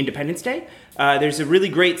 in Independence Day. There's a really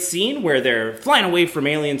great scene where they're flying away from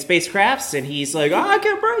alien spacecrafts, and he's like, I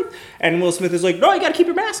can't breathe. And Will Smith is like, no, you gotta keep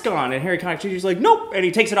your mask on. And Harry Connick Jr. is like, nope. And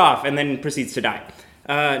he takes it off and then proceeds to die.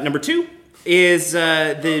 Number 2 is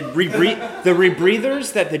the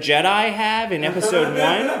rebreathers that the Jedi have in Episode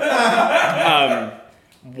 1.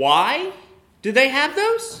 Why do they have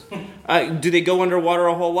those? Do they go underwater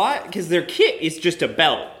a whole lot? Because their kit is just a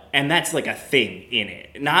belt, and that's like a thing in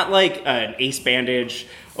it. Not like an ace bandage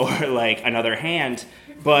or like another hand,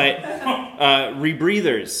 but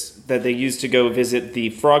rebreathers that they use to go visit the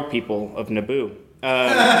frog people of Naboo.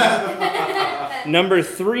 Number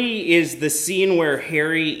 3 is the scene where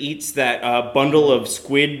Harry eats that bundle of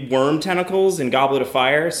squid worm tentacles in Goblet of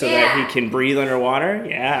Fire so that he can breathe underwater.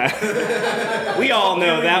 Yeah. We all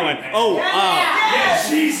know that one. Oh,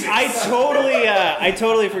 Jesus. I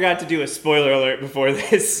totally forgot to do a spoiler alert before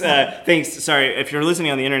this. Thanks. Sorry, if you're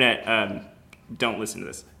listening on the internet, don't listen to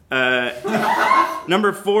this.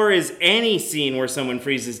 Number 4 is any scene where someone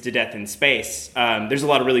freezes to death in space. There's a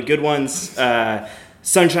lot of really good ones.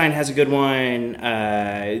 Sunshine has a good one.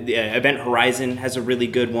 Event Horizon has a really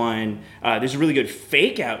good one. There's a really good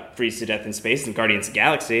fake-out freeze to death in space in Guardians of the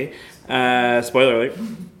Galaxy. Spoiler alert.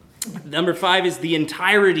 Number 5 is the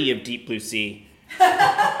entirety of Deep Blue Sea.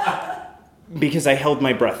 Because I held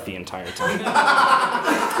my breath the entire time.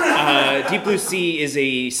 Deep Blue Sea is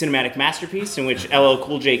a cinematic masterpiece in which LL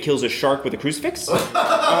Cool J kills a shark with a crucifix.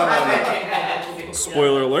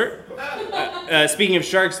 Spoiler alert. Speaking of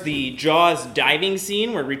sharks, the Jaws diving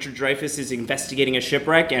scene where Richard Dreyfuss is investigating a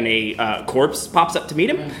shipwreck and a corpse pops up to meet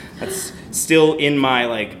him. That's still in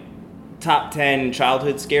my top 10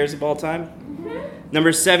 childhood scares of all time.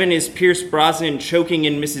 Number 7 is Pierce Brosnan choking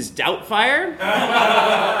in Mrs. Doubtfire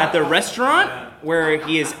at the restaurant where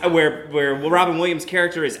where Robin Williams'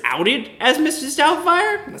 character is outed as Mrs.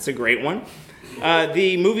 Doubtfire. That's a great one.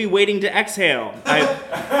 The movie Waiting to Exhale.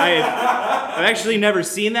 I've actually never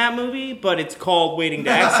seen that movie, but it's called Waiting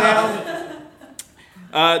to Exhale.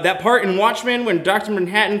 That part in Watchmen when Dr.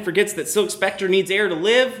 Manhattan forgets that Silk Spectre needs air to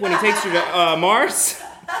live when he takes her to Mars.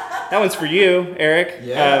 That one's for you, Eric.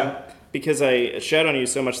 Yeah. Because I shat on you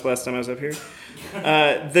so much the last time I was up here.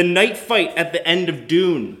 The night fight at the end of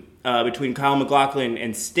Dune between Kyle MacLachlan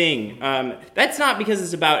and Sting. That's not because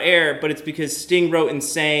it's about air, but it's because Sting wrote and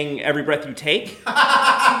sang Every Breath You Take.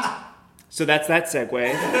 So that's that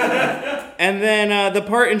segue. And then the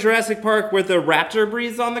part in Jurassic Park where the raptor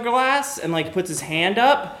breathes on the glass and puts his hand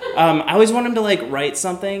up. I always want him to write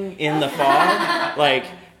something in the fog, like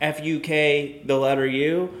F-U-K, the letter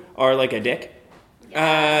U, or a dick.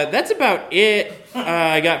 That's about it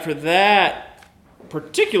I got for that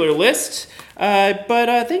particular list.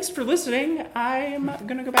 But thanks for listening. I'm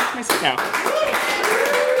going to go back to my seat now.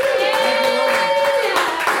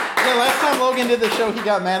 Yeah, last time Logan did the show, he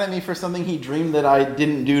got mad at me for something he dreamed that I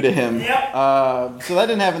didn't do to him. Yep. So that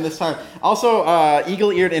didn't happen this time. Also,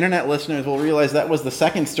 eagle-eared internet listeners will realize that was the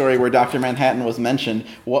second story where Dr. Manhattan was mentioned.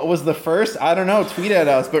 What was the first? I don't know. Tweet at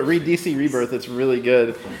us, but read DC Rebirth. It's really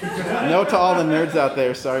good. Note to all the nerds out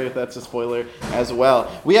there. Sorry if that's a spoiler as well.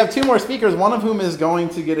 We have 2 more speakers, one of whom is going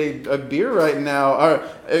to get a beer right now. Are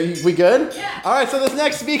we good? Yeah. All right, so this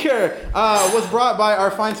next speaker was brought by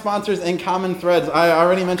our fine sponsors in Common Threads. I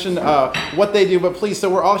already mentioned what they do, but please, so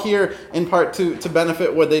we're all here in part to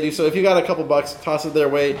benefit what they do. So if you got a couple bucks, toss it their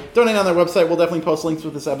way. Donate on their website. We'll definitely post links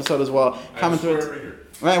with this episode as well. Common Threads.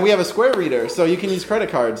 Right, we have a Square Reader, so you can use credit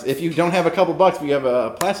cards. If you don't have a couple bucks, we have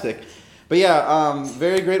a plastic. But yeah,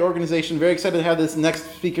 very great organization. Very excited to have this next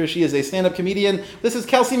speaker. She is a stand-up comedian. This is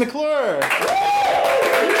Kelsey McClure.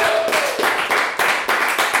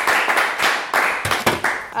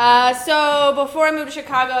 So before I moved to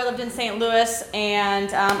Chicago, I lived in St. Louis,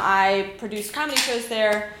 and I produced comedy shows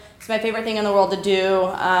there. It's my favorite thing in the world to do.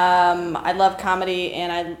 I love comedy,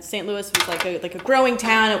 and St. Louis was like a growing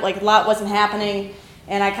town. A lot wasn't happening,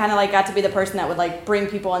 and I kind of got to be the person that would bring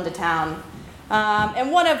people into town.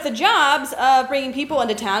 And one of the jobs of bringing people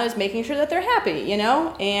into town is making sure that they're happy,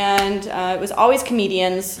 And it was always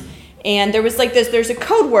comedians, and there was there's a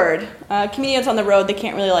code word. Comedians on the road, they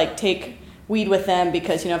can't really take weed with them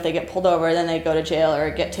because if they get pulled over, then they go to jail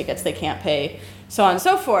or get tickets they can't pay, so on and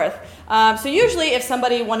so forth. So usually if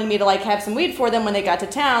somebody wanted me to have some weed for them when they got to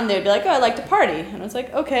town, they'd be like, oh, I like to party. And I was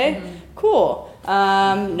like, okay, cool,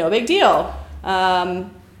 no big deal. And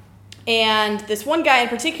this one guy in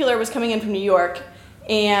particular was coming in from New York,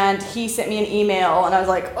 and he sent me an email, and I was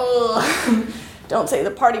like, ugh, don't say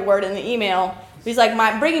the party word in the email. He's like,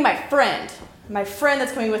 bringing my friend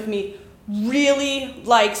that's coming with me really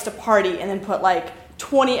likes to party, and then put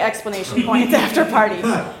 20 explanation points after party.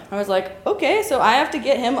 I was like, okay, so I have to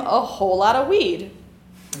get him a whole lot of weed.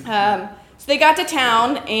 So they got to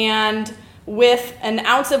town, and with an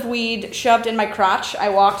ounce of weed shoved in my crotch, I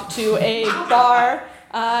walked to a bar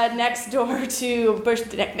next door to Busch.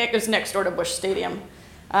 It was next door to Busch Stadium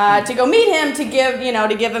to go meet him to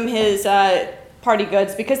give him his party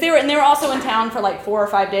goods, because they were also in town for like 4 or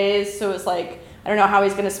 5 days. So it was like, I don't know how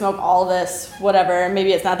he's gonna smoke all this, whatever.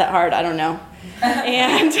 Maybe it's not that hard. I don't know.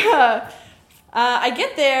 And I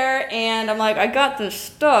get there, and I'm like, I got this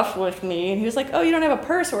stuff with me. And he was like, oh, you don't have a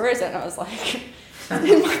purse? Where is it? And I was like,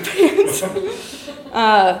 in my pants.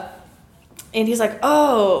 And he's like,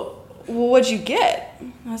 oh, well, what'd you get?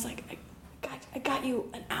 And I was like, I got you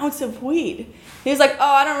an ounce of weed. He was like,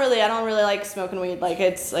 oh, I don't really like smoking weed. Like,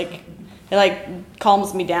 it's like, it like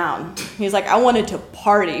calms me down. He's like, I wanted to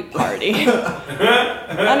party. And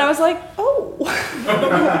I was like, oh,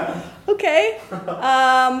 okay.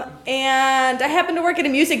 And I happened to work at a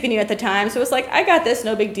music venue at the time, so it was like, I got this,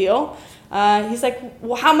 no big deal. He's like,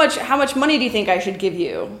 well, how much money do you think I should give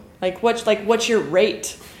you? What's your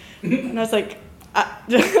rate? And I was like,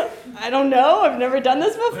 I don't know. I've never done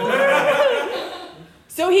this before.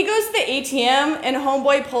 So he goes to the ATM, and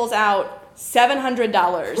homeboy pulls out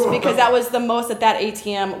 $700 because that was the most that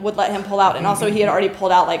ATM would let him pull out, and also he had already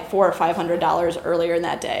pulled out like $400 or $500 earlier in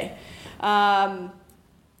that day.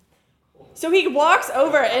 So he walks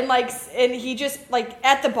over and he just like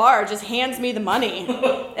at the bar just hands me the money.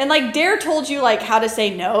 And like Dare told you like how to say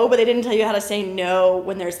no, but they didn't tell you how to say no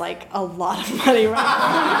when there's like a lot of money around.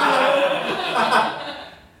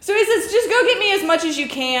 So he says, just go get me as much as you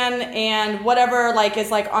can, and whatever like is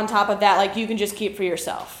like on top of that, like you can just keep for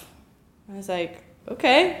yourself. I was like,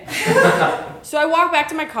 okay. So I walk back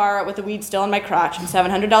to my car with the weed still in my crotch and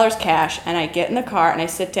 $700 cash, and I get in the car and I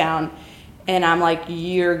sit down. And I'm like,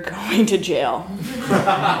 you're going to jail.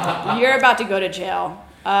 You're about to go to jail.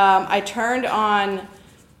 I turned on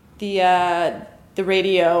the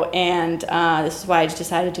radio, and this is why I just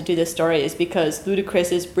decided to do this story, is because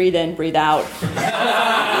Ludacris's Breathe In, Breathe Out. And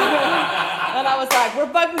I was like, we're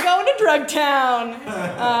fucking going to Drug Town.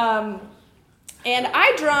 And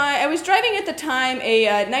I was driving at the time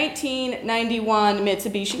a 1991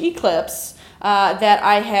 Mitsubishi Eclipse. That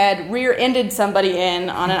I had rear-ended somebody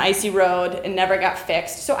in on an icy road and never got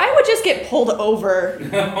fixed. So I would just get pulled over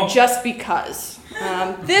just because.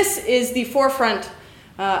 This is the forefront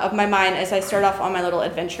of my mind as I start off on my little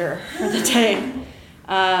adventure for the day.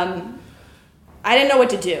 I didn't know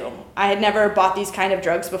what to do. I had never bought these kind of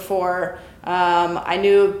drugs before. I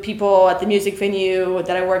knew people at the music venue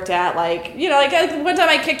that I worked at, like one time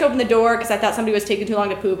I kicked open the door because I thought somebody was taking too long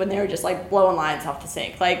to poop, and they were just like blowing lines off the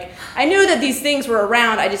sink. Like, I knew that these things were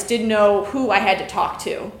around, I just didn't know who I had to talk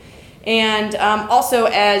to. And also,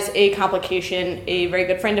 as a complication, a very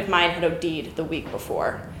good friend of mine had OD'd the week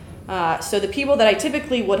before. So the people that I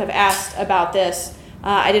typically would have asked about this,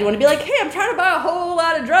 I didn't want to be like, hey, I'm trying to buy a whole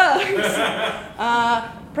lot of drugs.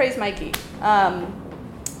 Praise Mikey.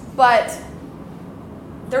 But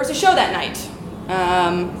there was a show that night.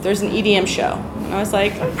 There's an EDM show. And I was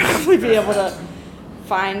like, I'll probably be able to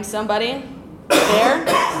find somebody there.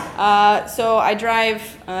 So I drive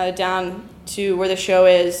down to where the show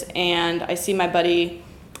is, and I see my buddy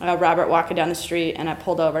Robert walking down the street, and I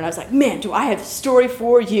pulled over, and I was like, man, do I have a story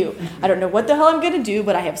for you. I don't know what the hell I'm going to do,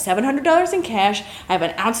 but I have $700 in cash, I have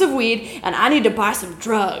an ounce of weed, and I need to buy some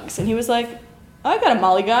drugs. And he was like, I got a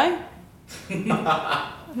Molly guy.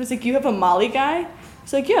 I was like, you have a Molly guy?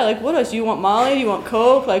 He's like, yeah, like, what else? Do you want Molly? Do you want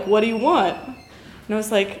Coke? Like, what do you want? And I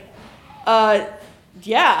was like,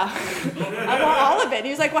 yeah, I want all of it. And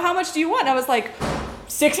he was like, well, how much do you want? And I was like,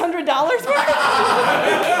 $600 worth?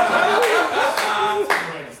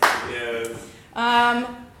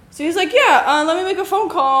 So he's like, yeah, let me make a phone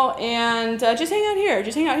call and just hang out here.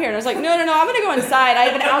 And I was like, no, I'm going to go inside. I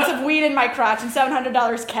have an ounce of weed in my crotch and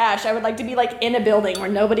 $700 cash. I would like to be like in a building where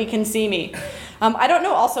nobody can see me. I don't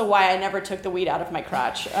know also why I never took the weed out of my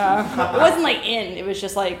crotch. It wasn't like it was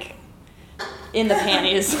just like in the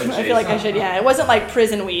panties. I feel like I should, yeah. It wasn't like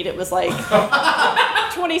prison weed. It was like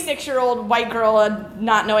 26-year-old white girl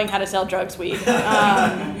not knowing how to sell drugs weed.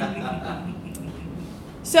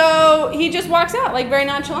 So he just walks out, like, very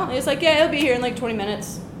nonchalantly. He's like, yeah, he'll be here in, like, 20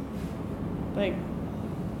 minutes. Like,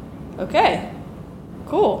 okay,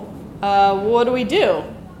 cool. What do we do?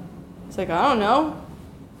 It's like, I don't know.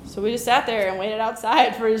 So we just sat there and waited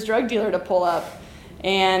outside for his drug dealer to pull up.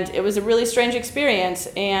 And it was a really strange experience.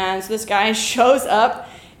 And so this guy shows up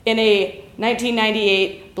in a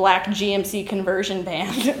 1998 black GMC conversion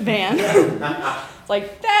van. It's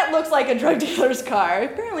like, that looks like a drug dealer's car.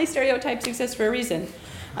 Apparently stereotypes exist for a reason.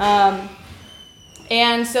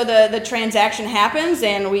 And so the transaction happens,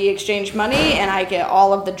 and we exchange money, and I get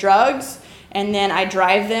all of the drugs, and then I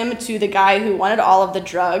drive them to the guy who wanted all of the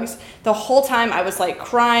drugs. The whole time I was like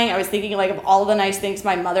crying. I was thinking like of all the nice things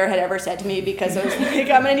my mother had ever said to me, because I was like,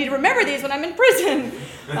 I'm gonna need to remember these when I'm in prison.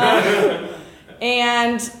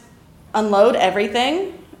 And unload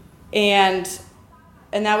everything, and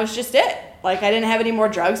that was just it. Like, I didn't have any more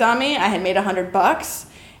drugs on me. I had made $100,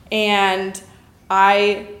 and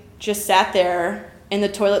I just sat there in the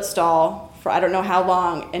toilet stall for I don't know how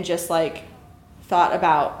long, and just like thought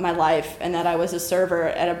about my life, and that I was a server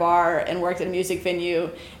at a bar and worked at a music venue,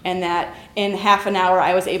 and that in half an hour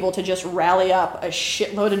I was able to just rally up a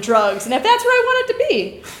shitload of drugs, and if that's where I wanted to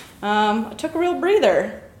be, I took a real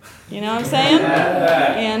breather. You know what I'm saying?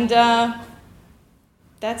 And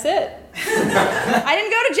that's it. I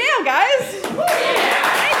didn't go to jail, guys.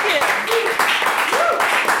 Thank you.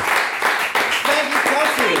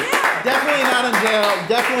 Kelsey. Definitely not in jail.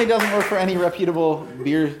 Definitely doesn't work for any reputable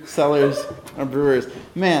beer sellers or brewers.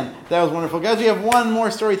 Man, that was wonderful. Guys, we have one more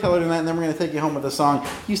storyteller tonight, and then we're going to take you home with a song.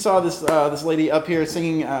 You saw this lady up here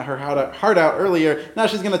singing her heart out earlier. Now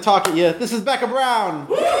she's going to talk at you. This is Becca Brown.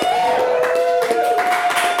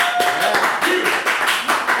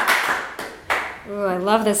 Ooh, I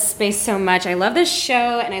love this space so much. I love this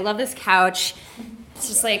show, and I love this couch. It's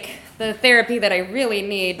just like the therapy that I really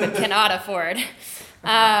need but cannot afford.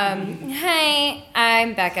 Hi,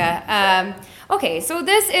 I'm Becca. Okay, so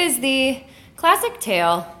this is the classic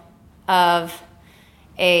tale of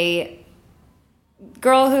a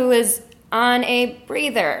girl who is on a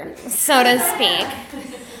breather, so to speak.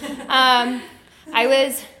 I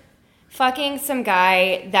was fucking some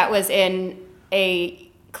guy that was in a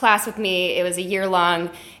class with me. It was a year-long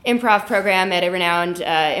improv program at a renowned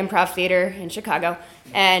improv theater in Chicago,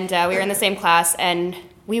 and we were in the same class, and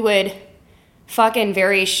we would fuck in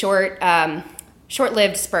very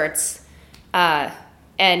short-lived spurts,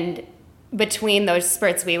 and between those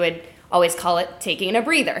spurts we would always call it taking a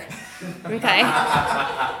breather. Okay?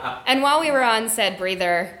 And while we were on said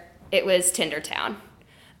breather, it was Tinder Town.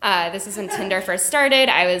 This is when Tinder first started.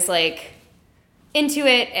 I was like into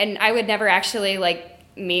it, and I would never actually like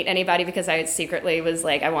meet anybody because I secretly was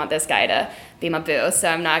like, I want this guy to be my boo, so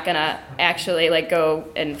I'm not gonna actually like go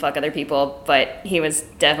and fuck other people, but he was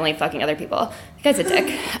definitely fucking other people. The guy's a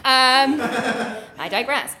dick. I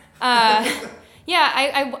digress.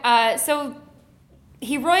 So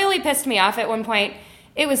he royally pissed me off at one point.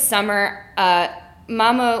 It was summer.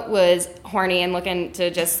 Mama was horny and looking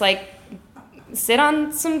to just like sit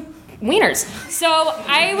on some wieners. So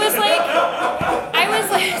I was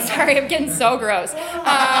like, sorry, I'm getting so gross.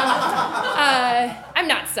 I'm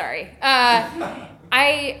not sorry.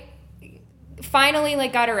 I finally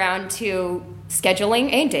like got around to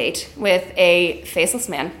scheduling a date with a faceless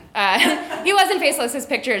man. He wasn't faceless, his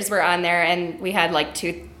pictures were on there, and we had like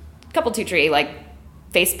two, three like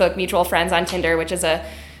Facebook mutual friends on Tinder, which is a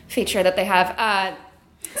feature that they have.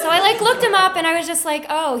 So I like looked him up, and I was just like,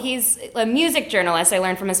 oh, he's a music journalist. I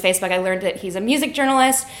learned from his Facebook, I learned that he's a music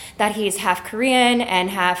journalist, that he's half Korean and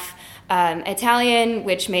half Italian,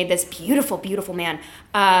 which made this beautiful, beautiful man.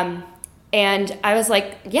 And I was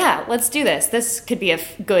like, yeah, let's do this. This could be a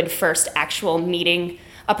good first actual meeting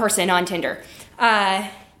a person on Tinder.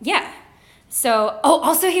 Yeah. So,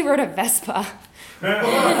 also he rode a Vespa.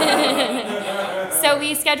 So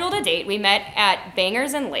we scheduled a date. We met at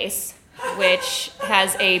Bangers and Lace, which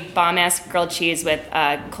has a bomb-ass grilled cheese with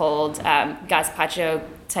a cold gazpacho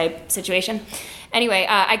type situation. Anyway,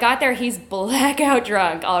 I got there. He's blackout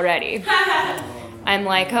drunk already. I'm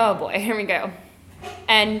like, oh boy, here we go.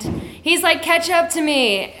 And he's like, catch up to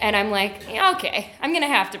me. And I'm like, yeah, okay, I'm going to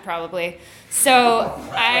have to probably. So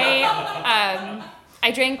I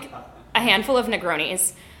drank a handful of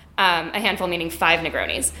Negronis. A handful meaning 5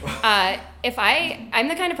 Negronis. I'm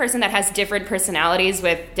the kind of person that has different personalities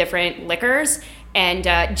with different liquors, and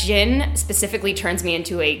gin specifically turns me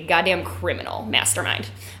into a goddamn criminal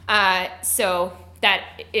mastermind. So that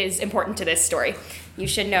is important to this story. You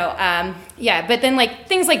should know. But then like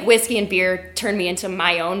things like whiskey and beer turn me into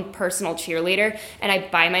my own personal cheerleader, and I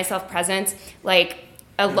buy myself presents like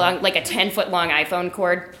a 10-foot long iPhone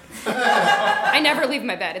cord. I never leave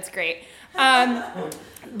my bed. It's great.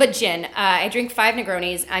 But gin, I drink 5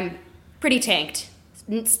 Negronis. I'm pretty tanked.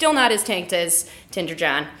 Still not as tanked as Tinder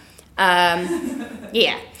John.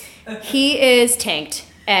 Yeah. He is tanked.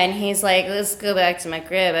 And he's like, let's go back to my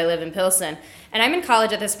crib. I live in Pilsen. And I'm in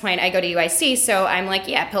college at this point. I go to UIC, so I'm like,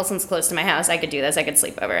 yeah, Pilsen's close to my house. I could do this. I could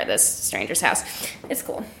sleep over at this stranger's house. It's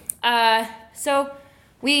cool. So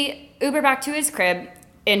we Uber back to his crib.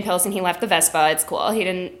 in Pilsen. He left the Vespa. It's cool. He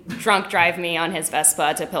didn't drunk drive me on his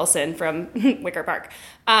Vespa to Pilsen from Wicker Park.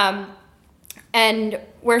 And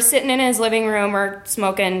we're sitting in his living room. We're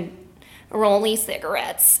smoking rolly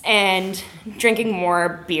cigarettes and drinking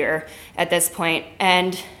more beer at this point.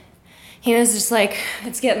 And he was just like,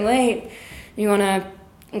 it's getting late. You want to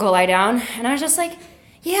go lie down? And I was just like,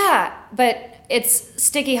 yeah, but it's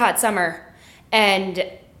sticky hot summer. And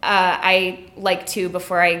I like to,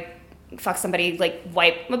 before I fuck somebody, like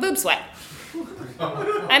wipe my boob sweat.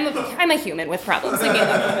 I'm a human with problems. I mean,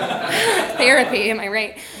 therapy, am I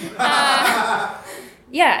right?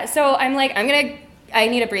 Yeah, so I'm like, I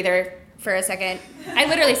need a breather for a second. I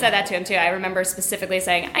literally said that to him too. I remember specifically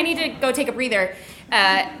saying, I need to go take a breather.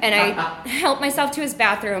 And I helped myself to his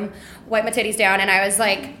bathroom, wiped my titties down, and I was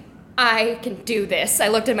like, I can do this. I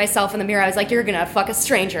looked at myself in the mirror. I was like, you're gonna fuck a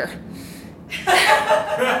stranger.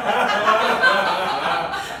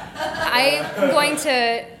 I'm going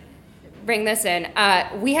to bring this in.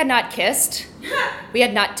 We had not kissed. We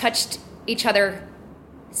had not touched each other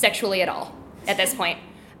sexually at all at this point.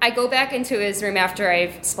 I go back into his room after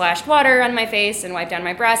I've splashed water on my face and wiped down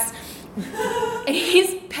my breasts. And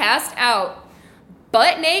he's passed out,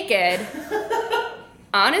 butt naked,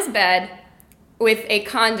 on his bed with a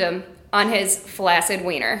condom on his flaccid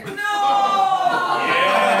wiener. No!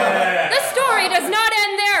 Yeah. The story does not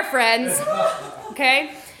end there, friends.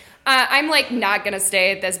 Okay? I'm like not gonna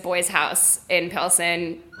stay at this boy's house in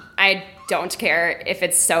Pilsen. I don't care if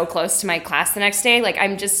it's so close to my class the next day. Like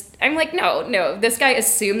I'm like, no. This guy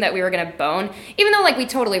assumed that we were gonna bone, even though like we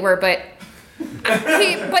totally were. But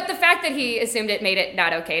but the fact that he assumed it made it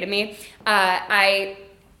not okay to me. I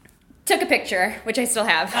took a picture, which I still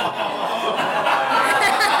have. Fuck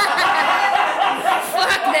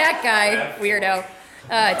that guy, weirdo.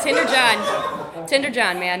 Tinder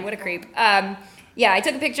John, man, what a creep. Yeah, I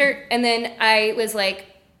took a picture, and then I was like,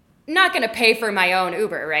 not gonna pay for my own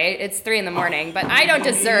Uber, right? It's 3 a.m, but I don't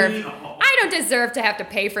deserve to have to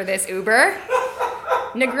pay for this Uber.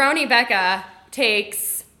 Negroni Becca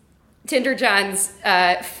takes Tinder John's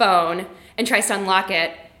phone and tries to unlock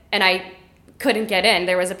it, and I couldn't get in.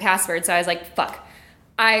 There was a password, so I was like, fuck.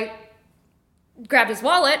 I grabbed his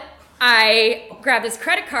wallet, I grabbed his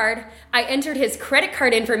credit card, I entered his credit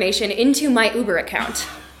card information into my Uber account.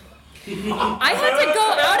 I had to go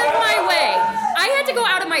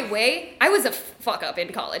out of my way. I was a fuck up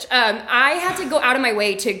in college. I had to go out of my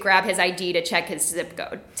way to grab his ID to check his zip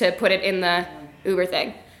code, to put it in the Uber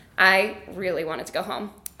thing. I really wanted to go home.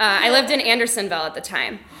 I lived in Andersonville at the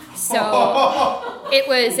time. So it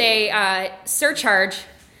was a surcharge,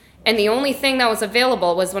 and the only thing that was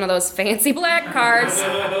available was one of those fancy black cars.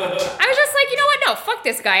 I was just like, you know what? No, fuck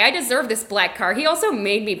this guy. I deserve this black car. He also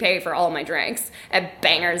made me pay for all my drinks at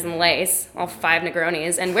Bangers and Lace, all 5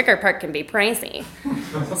 Negronis, and Wicker Park can be pricey.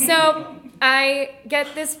 So I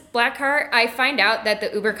get this black car. I find out that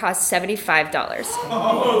the Uber costs $75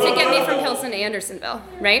 to get me from Pilsen to Andersonville,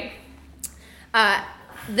 right?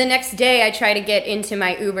 The next day, I try to get into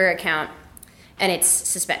my Uber account, and it's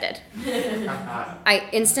suspended. I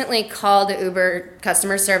instantly called the Uber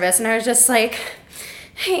customer service, and I was just like,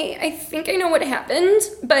 hey, I think I know what happened,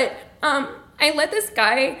 but I let this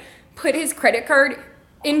guy put his credit card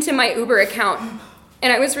into my Uber account,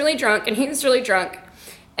 and I was really drunk, and he was really drunk,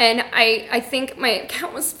 and I think my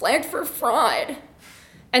account was flagged for fraud.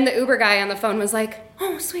 And the Uber guy on the phone was like,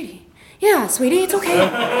 oh, sweetie, it's okay.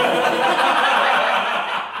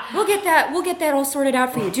 We'll get that all sorted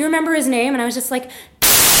out for you. Do you remember his name? And I was just like,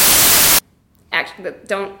 actually,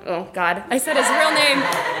 oh God, I said his real name.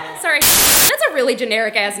 Sorry. That's a really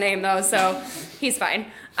generic ass name though, so he's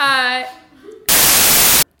fine. And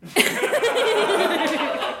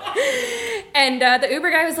the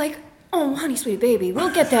Uber guy was like, oh, honey, sweet baby,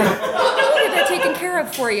 we'll get that taken care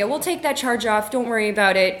of for you. We'll take that charge off. Don't worry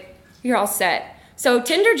about it. You're all set. So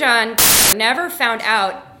Tinder John never found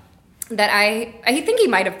out that I think he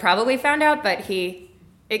might have probably found out, but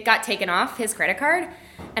it got taken off his credit card,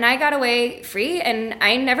 and I got away free, and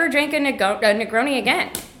I never drank a Negroni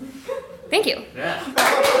again. Thank you. Yeah.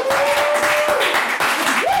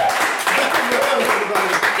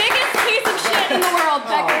 Biggest piece of shit in the world,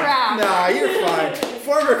 Becca Brown. Nah, you're fine.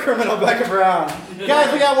 Former criminal Becca Brown.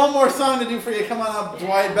 Guys, we got one more song to do for you. Come on up,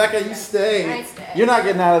 Dwight. Becca, you stay. I stay. You're not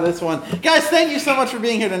getting out of this one. Guys, thank you so much for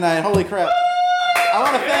being here tonight. Holy crap. I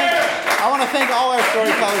want to thank all our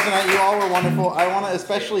storytellers tonight. You all were wonderful. I want to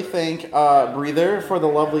especially thank Breather for the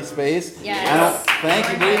lovely space. Yes. Thank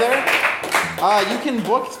you, Breather. You can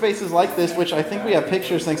book spaces like this, which I think we have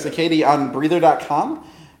pictures, thanks to Katie, on breather.com.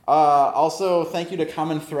 Also, thank you to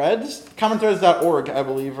Common Threads. CommonThreads.org, I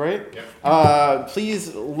believe, right? Yep.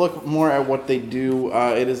 Please look more at what they do.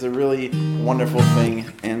 It is a really wonderful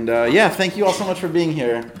thing. And thank you all so much for being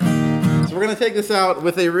here. So we're going to take this out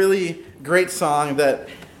with a really great song that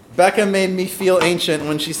Becca made me feel ancient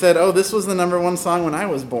when she said, "Oh, this was the #1 song when I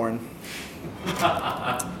was born."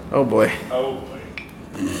 Oh boy. Oh boy.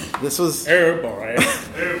 This was. Oh boy.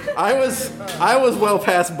 I was well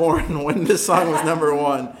past born when this song was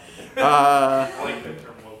 #1.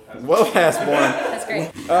 Well past born. That's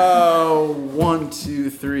great. 1, 2,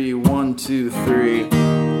 3. 1, 2, 3.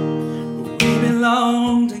 We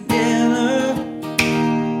belong together,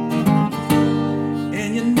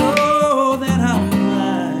 and you know that I'm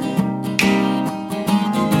right.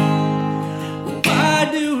 Why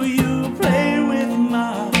do you play with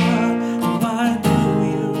my heart? Why do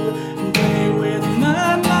you play with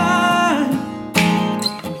my mind?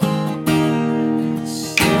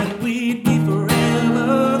 Said we'd be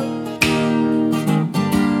forever,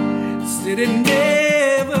 said it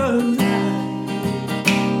never died.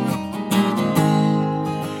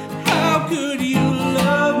 How could you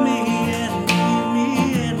love me and leave me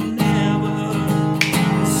and never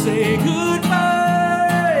say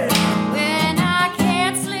goodbye? When I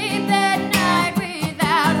can't sleep at night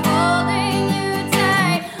without holding you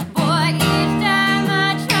tight, boy, each time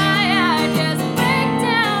I try, I just break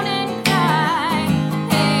down and cry.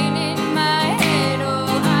 Pain in my head,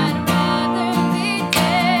 oh, I'd rather be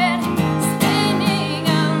dead, spinning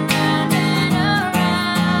around and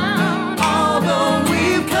around. Although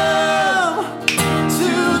we've come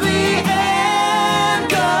to the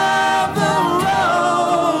end of the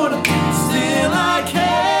road, still I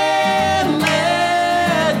can't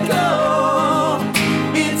let go.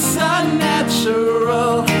 It's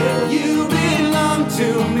unnatural. You belong to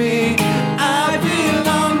me, I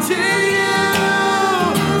belong to you.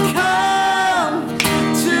 Come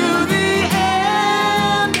to the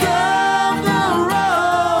end of the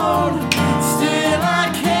road, still I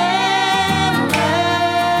can't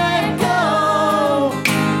let go.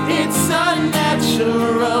 It's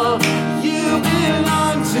unnatural. You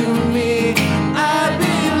belong to me, I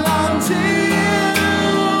belong to you.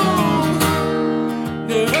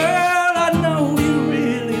 Girl, I know you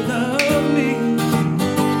really love me.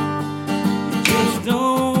 You just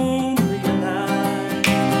don't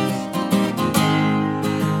realize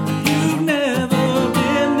you've never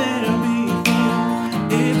been there before.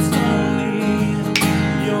 It's only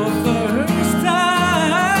your first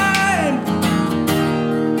time.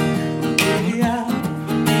 Baby, I'll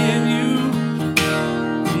give you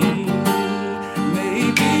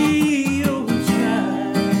maybe you'll try.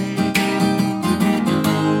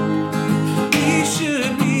 We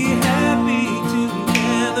should be happy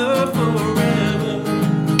together forever,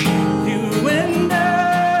 you and I.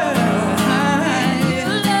 You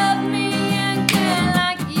love me again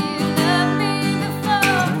like you loved me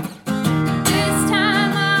before. This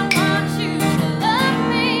time I want you to love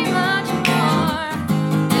me much more.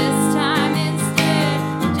 This time instead,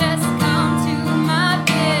 just come to my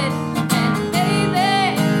bed, and baby,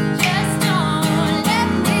 just don't let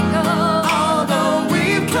me go. Although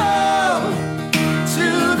we've come to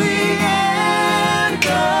the end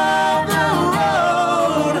of the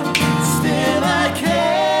road, still I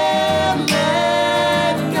can't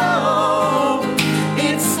let go.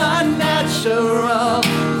 It's unnatural.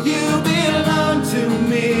 You belong to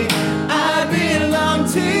me, I belong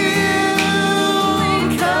to you.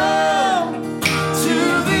 Come to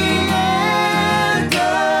the end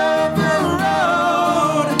of the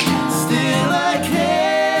road, still I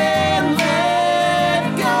can't let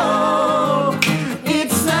go.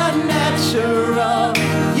 It's unnatural.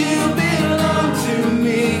 You belong to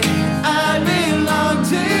me, I belong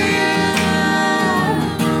to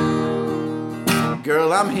you. Girl,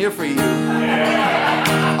 I'm here for you.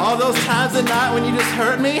 All those times at night when you just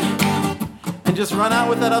hurt me and just run out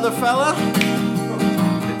with that other fella.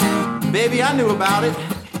 Baby, I knew about it.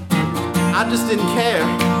 I just didn't care.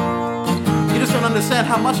 You just don't understand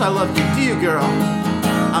how much I love you, do you, girl?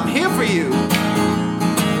 I'm here for you.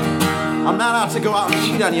 I'm not out to go out and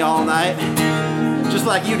cheat on you all night, just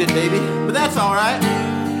like you did, baby. But that's alright.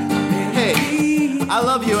 Hey, I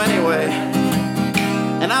love you anyway.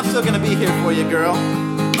 And I'm still gonna be here for you, girl.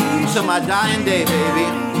 Till my dying day, baby.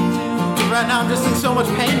 'Cause right now I'm just in so much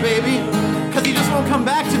pain, baby. 'Cause you just won't come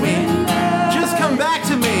back to me. Just come back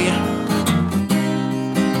to me.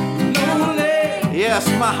 Yes,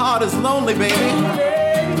 my heart is lonely, baby.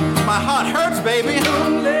 My heart hurts, baby.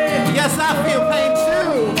 Yes, I feel pain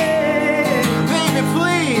too. Baby,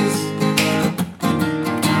 please.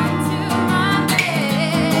 To my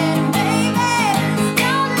bed, baby,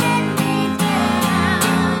 don't let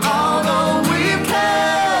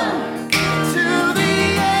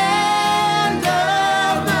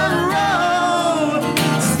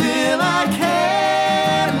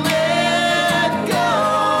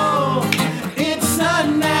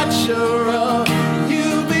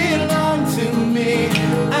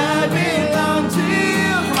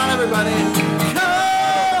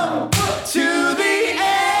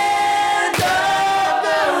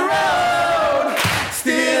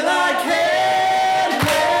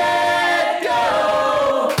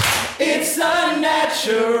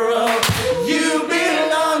pressure of you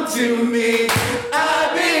belong to me, I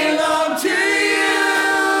belong to you.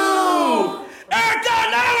 Eric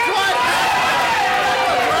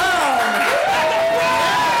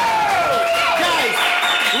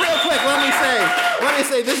Real quick, let me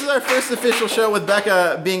say, this is our first official show with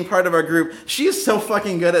Becca being part of our group. She is so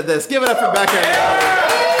fucking good at this. Give it up for Becca.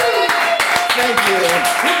 Thank you.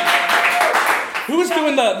 Who's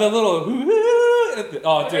doing the little?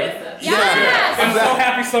 Oh, dude! Yes. I'm so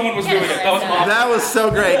happy someone was doing it. That was awesome. That was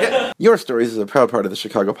so great. Your Stories is a proud part of the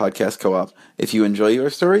Chicago Podcast Co-op. If you enjoy Your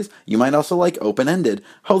Stories, you might also like Open Ended.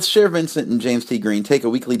 Hosts Cher Vincent and James T. Green take a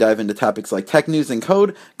weekly dive into topics like tech news and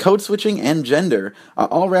code switching, and gender,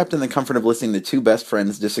 all wrapped in the comfort of listening to two best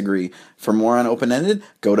friends disagree. For more on Open Ended,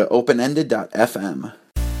 go to openended.fm.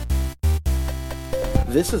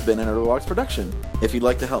 This has been a Nerdalogs production. If you'd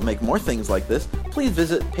like to help make more things like this, please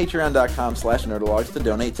visit patreon.com/nerdalogs to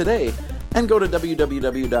donate today. And go to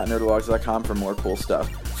www.nerdalogs.com for more cool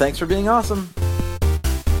stuff. Thanks for being awesome.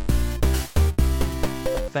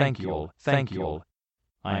 Thank you all.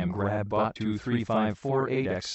 I am GrabBot23548X.